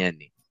ganyan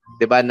eh.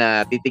 'Di ba,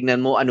 na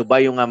titingnan mo ano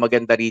ba yung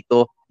maganda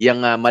rito,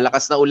 yung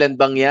malakas na ulan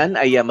bang yan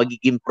ay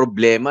magiging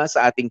problema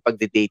sa ating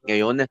pagde-date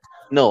ngayon?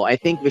 No,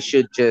 I think we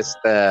should just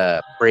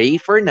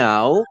pray for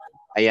now.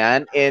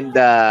 Ayan, and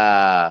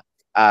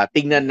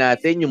tingnan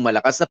natin yung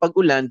malakas na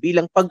pag-ulan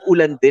bilang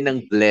pag-ulan din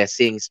ng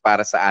blessings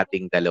para sa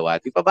ating dalawa.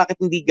 Di ba, bakit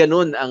hindi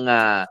ganun ang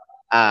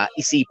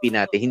isipin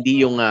natin?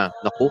 Hindi yung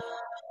naku,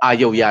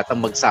 ayaw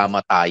yatang magsama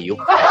tayo.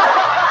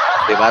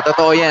 Di ba?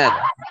 Totoo yan.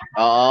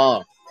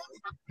 Oo.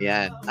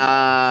 Yan.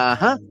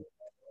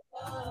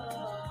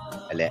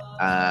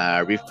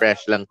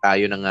 Refresh lang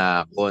tayo ng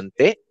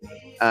konti.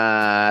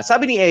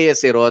 Sabi ni Ea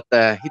Sirot,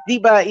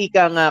 hindi ba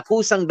ikang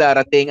kusang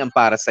darating ang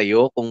para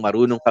sa'yo kung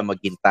marunong ka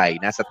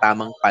maghintay? Nasa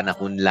tamang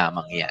panahon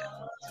lamang yan.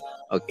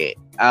 Okay.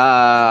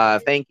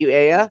 Thank you,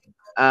 Ea.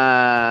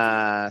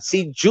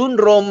 Si June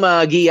Rom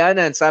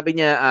Gianan, sabi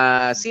niya,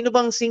 sino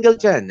bang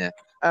single dyan?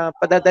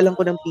 Padadalang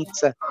ko ng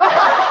pizza.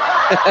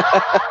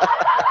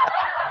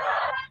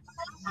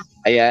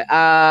 Ayan.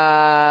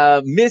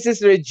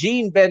 Mrs.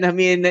 Regine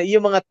Benjamin,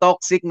 yung mga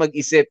toxic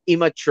mag-isip,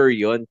 immature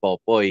yun,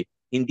 Popoy.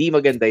 Hindi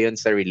maganda yun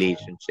sa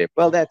relationship.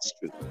 Well, that's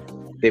true.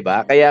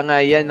 Diba? Kaya nga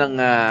yan ang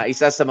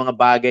isa sa mga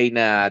bagay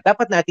na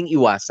dapat nating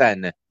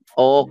iwasan.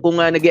 O kung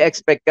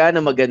nag-expect ka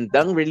ng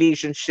magandang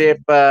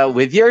relationship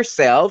with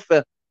yourself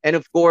and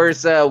of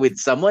course with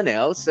someone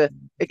else,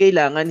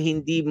 kailangan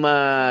hindi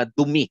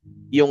madumi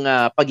yung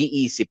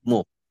pag-iisip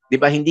mo.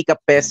 Diba? Hindi ka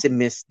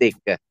pessimistic.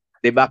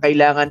 'Di ba?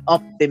 Kailangan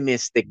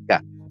optimistic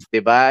ka. 'Di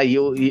ba?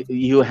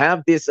 You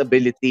have this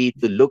ability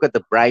to look at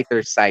the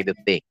brighter side of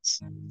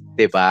things.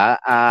 'Di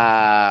ba?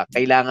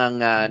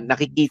 Kailangan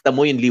nakikita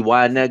mo yung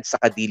liwanag sa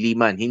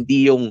kadiliman,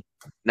 hindi yung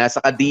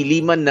nasa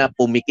kadiliman na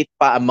pumikit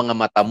pa ang mga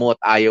mata mo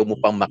at ayaw mo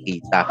pang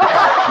makita.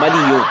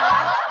 Mali yun.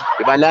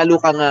 'Di ba?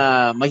 Lalo kang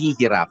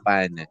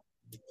mahihirapan.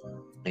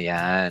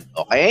 Ayan.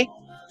 Okay?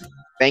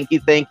 Thank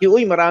you.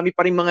 Uy, marami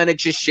pa rin mga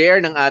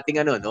nag-share ng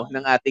ating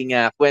ng ating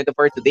kwento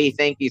for today.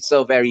 Thank you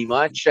so very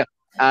much.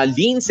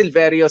 Lynn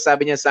Silverio,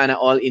 sabi niya, sana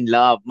all in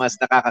love. Mas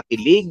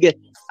nakakakilig,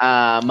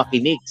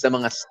 makinig sa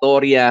mga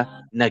storya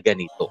na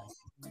ganito.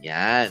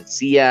 Yan.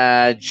 Si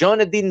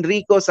Jonathan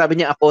Rico,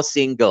 sabi niya, ako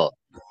single.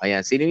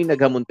 Ayan, sino yung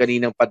naghamon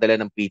kaninang padala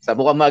ng pizza?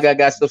 Mukhang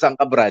magagastos ang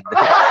kabrad.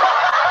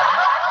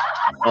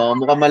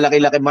 Mukhang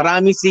malaki-laki.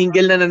 Marami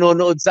single na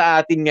nanonood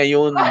sa atin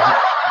ngayon.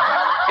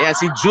 Ayan,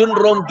 si June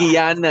Rom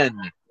Gianan.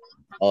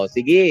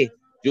 Sige,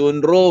 June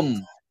Rom,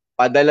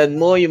 padalan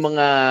mo yung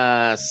mga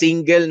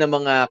single na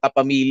mga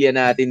kapamilya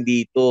natin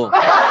dito.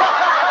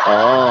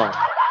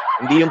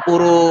 Hindi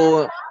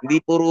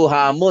puro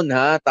hamon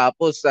ha,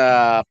 tapos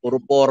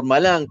puro forma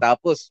lang,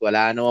 tapos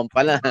wala naman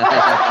pala.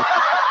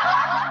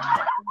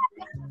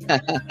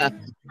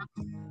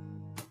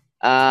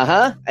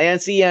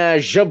 Ayan si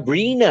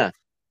Jabrina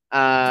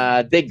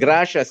De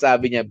Gracia,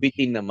 sabi niya,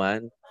 bitin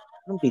naman.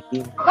 Anong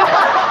bitin?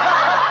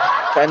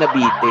 Sana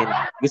bitin.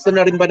 Gusto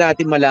na rin ba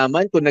natin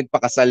malaman kung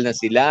nagpakasal na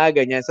sila,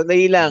 ganyan?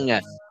 Sandali lang.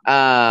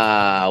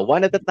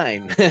 One at a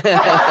time.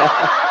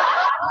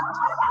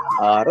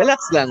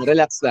 Relax lang.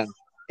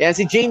 Ayan,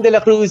 si Jane De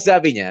La Cruz,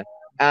 sabi niya,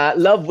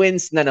 love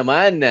wins na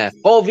naman.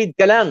 COVID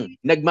ka lang,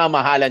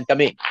 nagmamahalan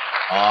kami.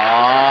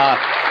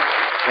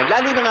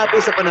 Lalo na nga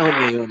po sa panahon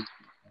ngayon.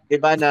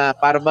 Diba na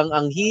parang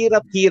ang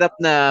hirap-hirap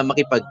na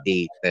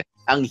makipag-date.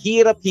 Ang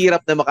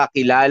hirap-hirap na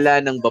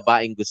makakilala ng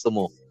babaeng gusto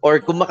mo.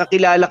 Or kung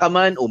makakilala ka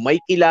man o may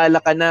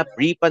kilala ka na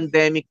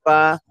pre-pandemic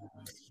pa,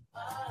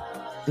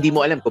 hindi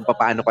mo alam kung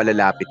paano ka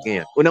lalapit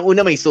ngayon.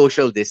 Unang-una may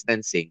social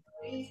distancing.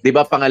 'Di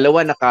ba?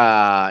 Pangalawa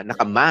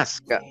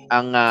naka-mask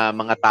ang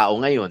mga tao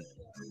ngayon.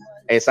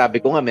 Eh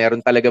sabi ko nga, meron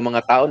talaga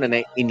mga tao na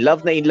in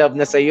love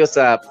na sa iyo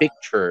sa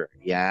picture.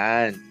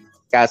 Yan.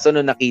 Kaso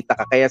nung nakita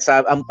ka, kaya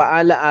ang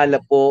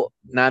paalaala po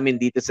namin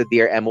dito sa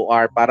Dear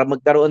MOR para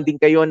magkaroon din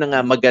kayo ng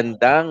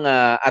magandang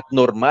at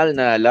normal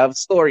na love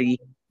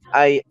story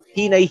ay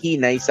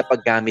hinay-hinay sa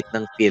paggamit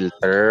ng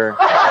filter.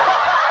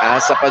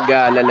 Sa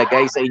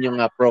paglalagay sa inyong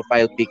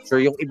profile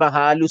picture, yung iba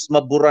halos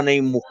mabura na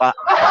yung muka.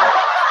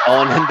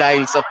 Nang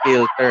dahil sa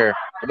filter.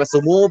 Diba,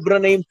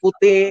 sumobra na yung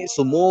puti,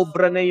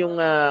 sumobra na yung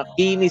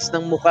kinis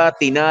ng muka,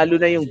 tinalo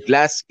na yung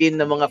glass skin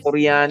ng mga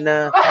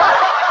Koreana.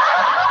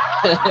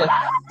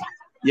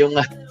 Yung,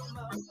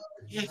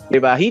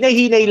 diba,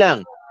 hinay-hinay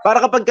lang.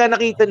 Para kapag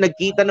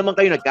nagkita naman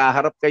kayo,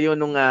 nagkaharap kayo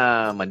nung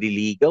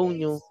manliligaw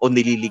nyo o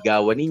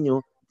nililigawan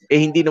ninyo,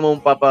 hindi naman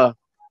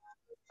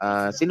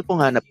sino pong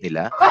hanap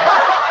nila?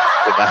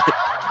 Diba?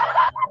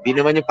 Hindi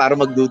naman yung para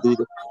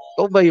magdududo.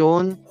 Ito ba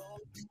yun?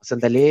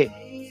 Sandali.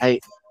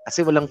 Ay,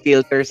 kasi walang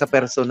filter sa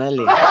personal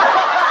eh.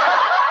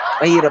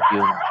 Mahirap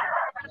yun.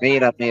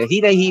 Mahirap.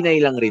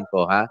 Hinay-hinay lang rin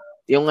po, ha?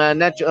 Yung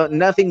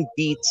nothing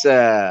beats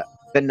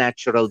the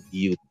natural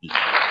beauty.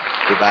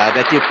 Diba?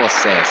 That you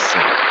possess.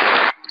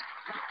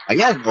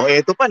 Ayan.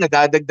 Eto pa.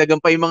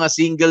 Nadadagdagan pa yung mga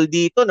single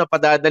dito na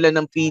padadala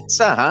ng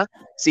pizza, ha?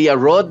 Si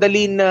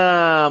Rodaline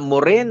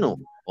Moreno.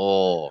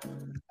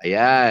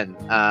 Ayan.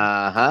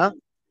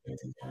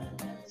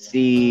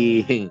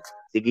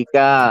 Sige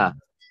ka.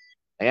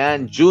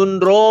 Ayan.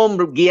 June Rom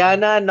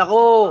Giana.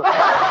 Nako.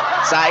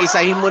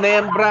 Sa-isahin mo na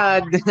yan,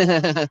 Brad.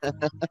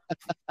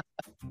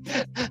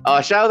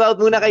 Shoutout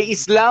muna kay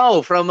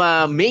Islao from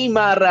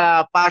Maymar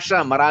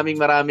Pasha. Maraming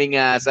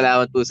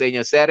salamat po sa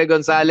inyo. Sere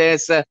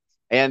Gonzales.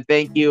 Ayan.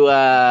 Thank you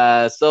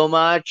so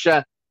much.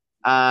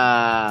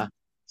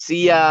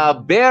 Si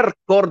Ber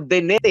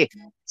Cordenete.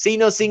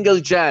 Sino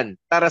single dyan?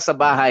 Tara sa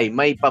bahay.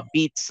 May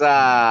pa-pizza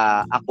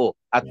ako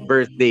at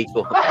birthday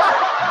ko.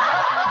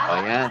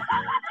 Ayan.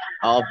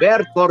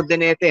 Ber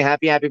Cordenete,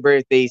 happy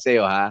birthday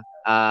sa'yo, ha?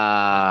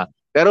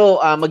 Pero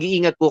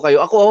mag-iingat po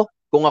kayo.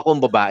 Kung ako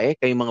ang babae,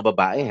 kayong mga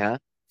babae, ha?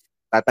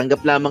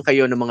 Tatanggap lamang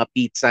kayo ng mga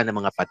pizza, ng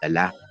mga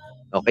padala.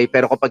 Okay?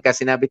 Pero kapag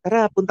sinabi,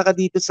 tara, punta ka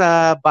dito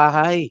sa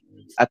bahay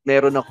at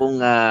meron akong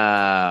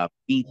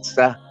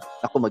pizza,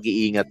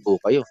 mag-iingat po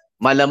kayo.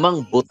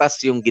 Malamang butas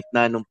yung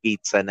gitna ng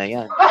pizza na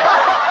yan.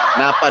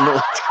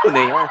 Napanood ko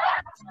na yan.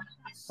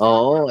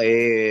 Oo,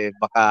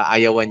 baka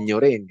ayawan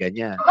nyo rin,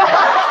 ganyan.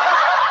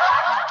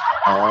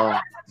 Oo,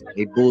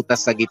 may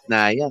butas sa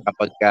gitna yan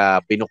kapag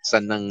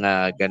binuksan ng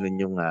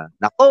ganun yung...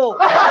 Nako!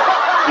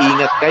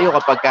 Ingat kayo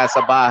kapag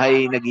sa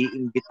bahay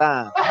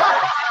nag-iimbita.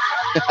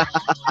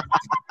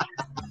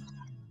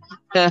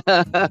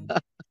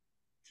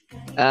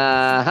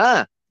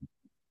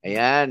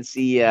 Ayan,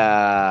 si...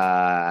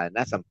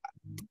 Nasaan pa?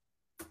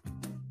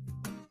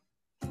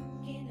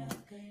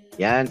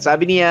 Yan,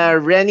 sabi niya,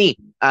 Renny,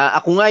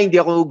 ako nga hindi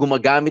ako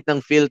gumagamit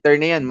ng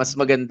filter na yan. Mas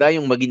maganda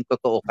yung maging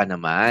totoo ka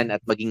naman at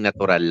maging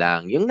natural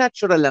lang. Yung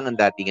natural lang ang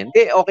datingan.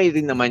 Okay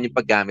rin naman yung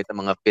paggamit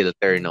ng mga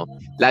filter, no?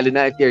 Lalo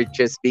na if you're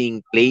just being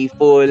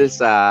playful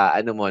sa,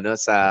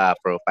 sa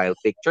profile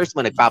pictures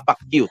mo,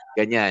 nagpapa-cute,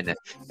 ganyan.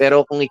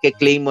 Pero kung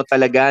i-claim mo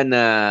talaga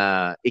na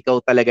ikaw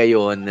talaga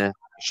yon,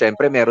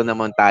 syempre meron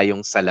naman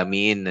tayong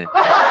salamin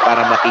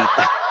para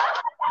makita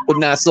kung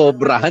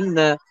nasobrahan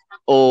na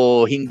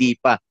o hindi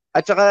pa.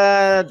 At saka,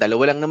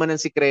 dalawa lang naman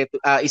ang sikreto,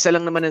 isa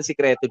lang naman ang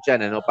sikreto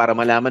dyan, para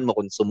malaman mo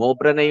kung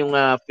sumobra na yung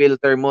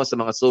filter mo sa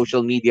mga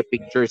social media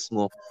pictures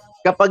mo.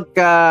 Kapag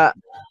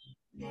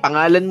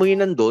pangalan mo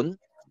yun nandun,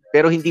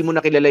 pero hindi mo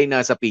nakilala yung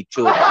nasa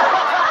picture.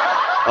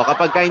 O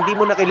kapag hindi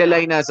mo nakilala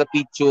yung nasa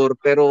picture,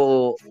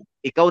 pero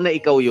ikaw na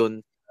ikaw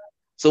yun,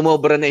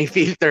 sumobra na yung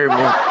filter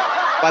mo.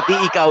 Pati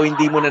ikaw,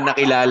 hindi mo na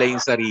nakilala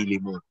yung sarili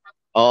mo.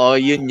 Oo,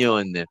 yun.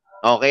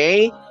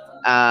 Okay?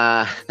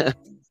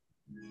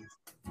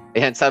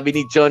 Ayan, sabi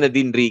ni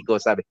Jonathan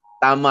Rico, sabi,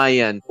 tama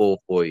yan,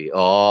 Popoy.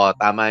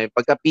 Tama yan.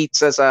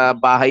 Pagka-pizza sa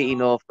bahay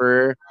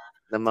in-offer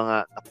ng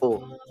mga,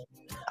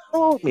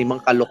 may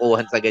mga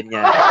kalokohan sa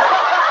ganyan.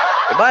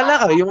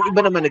 Bahala ka, yung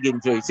iba naman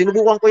nag-enjoy.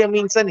 Sinubukan ko yan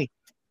minsan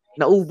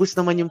Naubos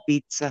naman yung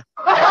pizza.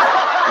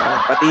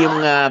 Pati yung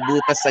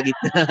butas sa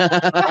gitna.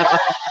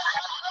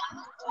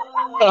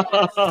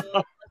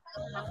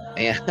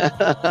 Ayan.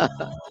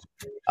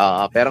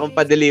 Pero kung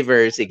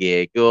pa-deliver,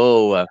 sige,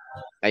 go.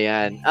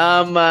 Ayan.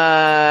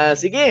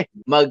 Sige,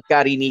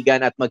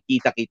 magkarinigan at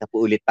magkita-kita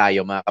po ulit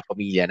tayo mga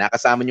kapamilya.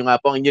 Nakasama nyo nga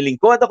po ang inyong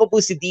lingkod. Ako po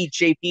si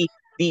DJ P,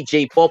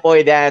 DJ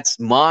Popoy. That's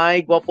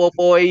my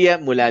Guapopoy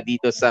mula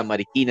dito sa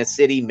Marikina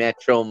City,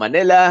 Metro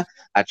Manila.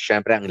 At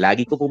syempre, ang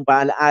lagi ko pong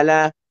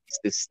paalaala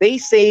is to stay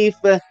safe,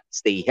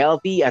 stay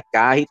healthy, at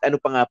kahit ano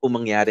pa nga po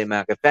mangyari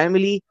mga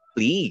ka-family,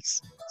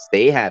 please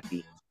stay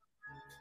happy.